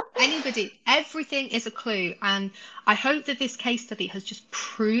 Anybody, everything is a clue. And I hope that this case study has just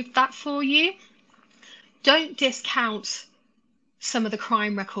proved that for you. Don't discount some of the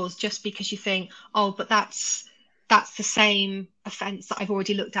crime records just because you think, "Oh, but that's the same offence that I've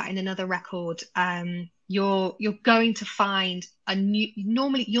already looked at in another record." You're going to find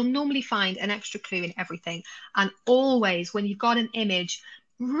you'll normally find an extra clue in everything. And always, when you've got an image,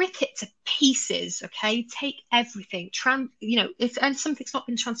 rip it to pieces. Okay, take everything. If and something's not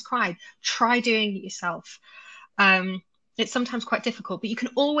been transcribed, try doing it yourself. It's sometimes quite difficult, but you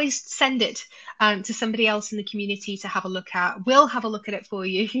can always send it to somebody else in the community to have a look at. We'll have a look at it for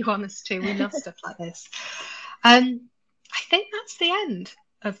you if you want us to. We love stuff like this. I think that's the end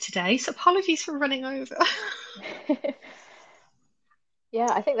of today. So apologies for running over. Yeah,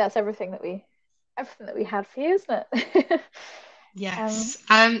 I think that's everything that we had for you, isn't it? Um, Yes.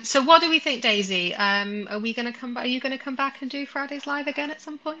 So what do we think, Daisy? Are we going to come back? Are you going to come back and do Fridays Live again at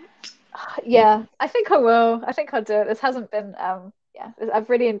some point? yeah, I think I will. I think I'll do it. This hasn't been yeah, I've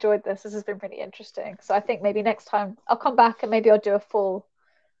really enjoyed this. This has been really interesting. So I think maybe next time I'll come back and maybe I'll do a full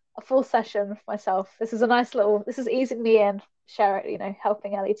session myself. This is easing me in, share it,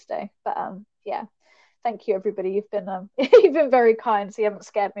 helping Ellie today. But yeah, thank you everybody. You've been you've been very kind, so you haven't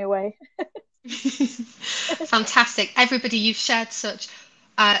scared me away. Fantastic. Everybody, you've shared such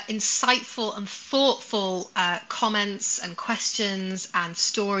insightful and thoughtful comments and questions and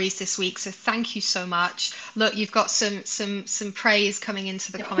stories this week. So thank you so much. Look, you've got some praise coming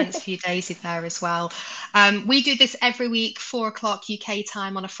into the comments for you, Daisy, there as well. We do this every week, 4 o'clock UK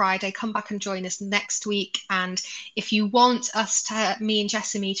time on a Friday. Come back and join us next week. And if you want us to, me and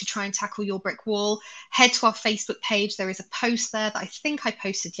Jessamy, to try and tackle your brick wall, head to our Facebook page. There is a post there that I think I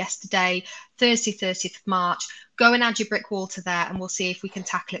posted yesterday, Thursday, 30th of March. Go and add your brick wall to there and we'll see if we can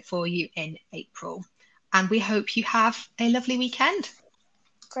tackle it for you in April. And we hope you have a lovely weekend.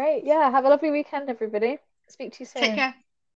 Great. Yeah. Have a lovely weekend, everybody. Speak to you soon. Take care.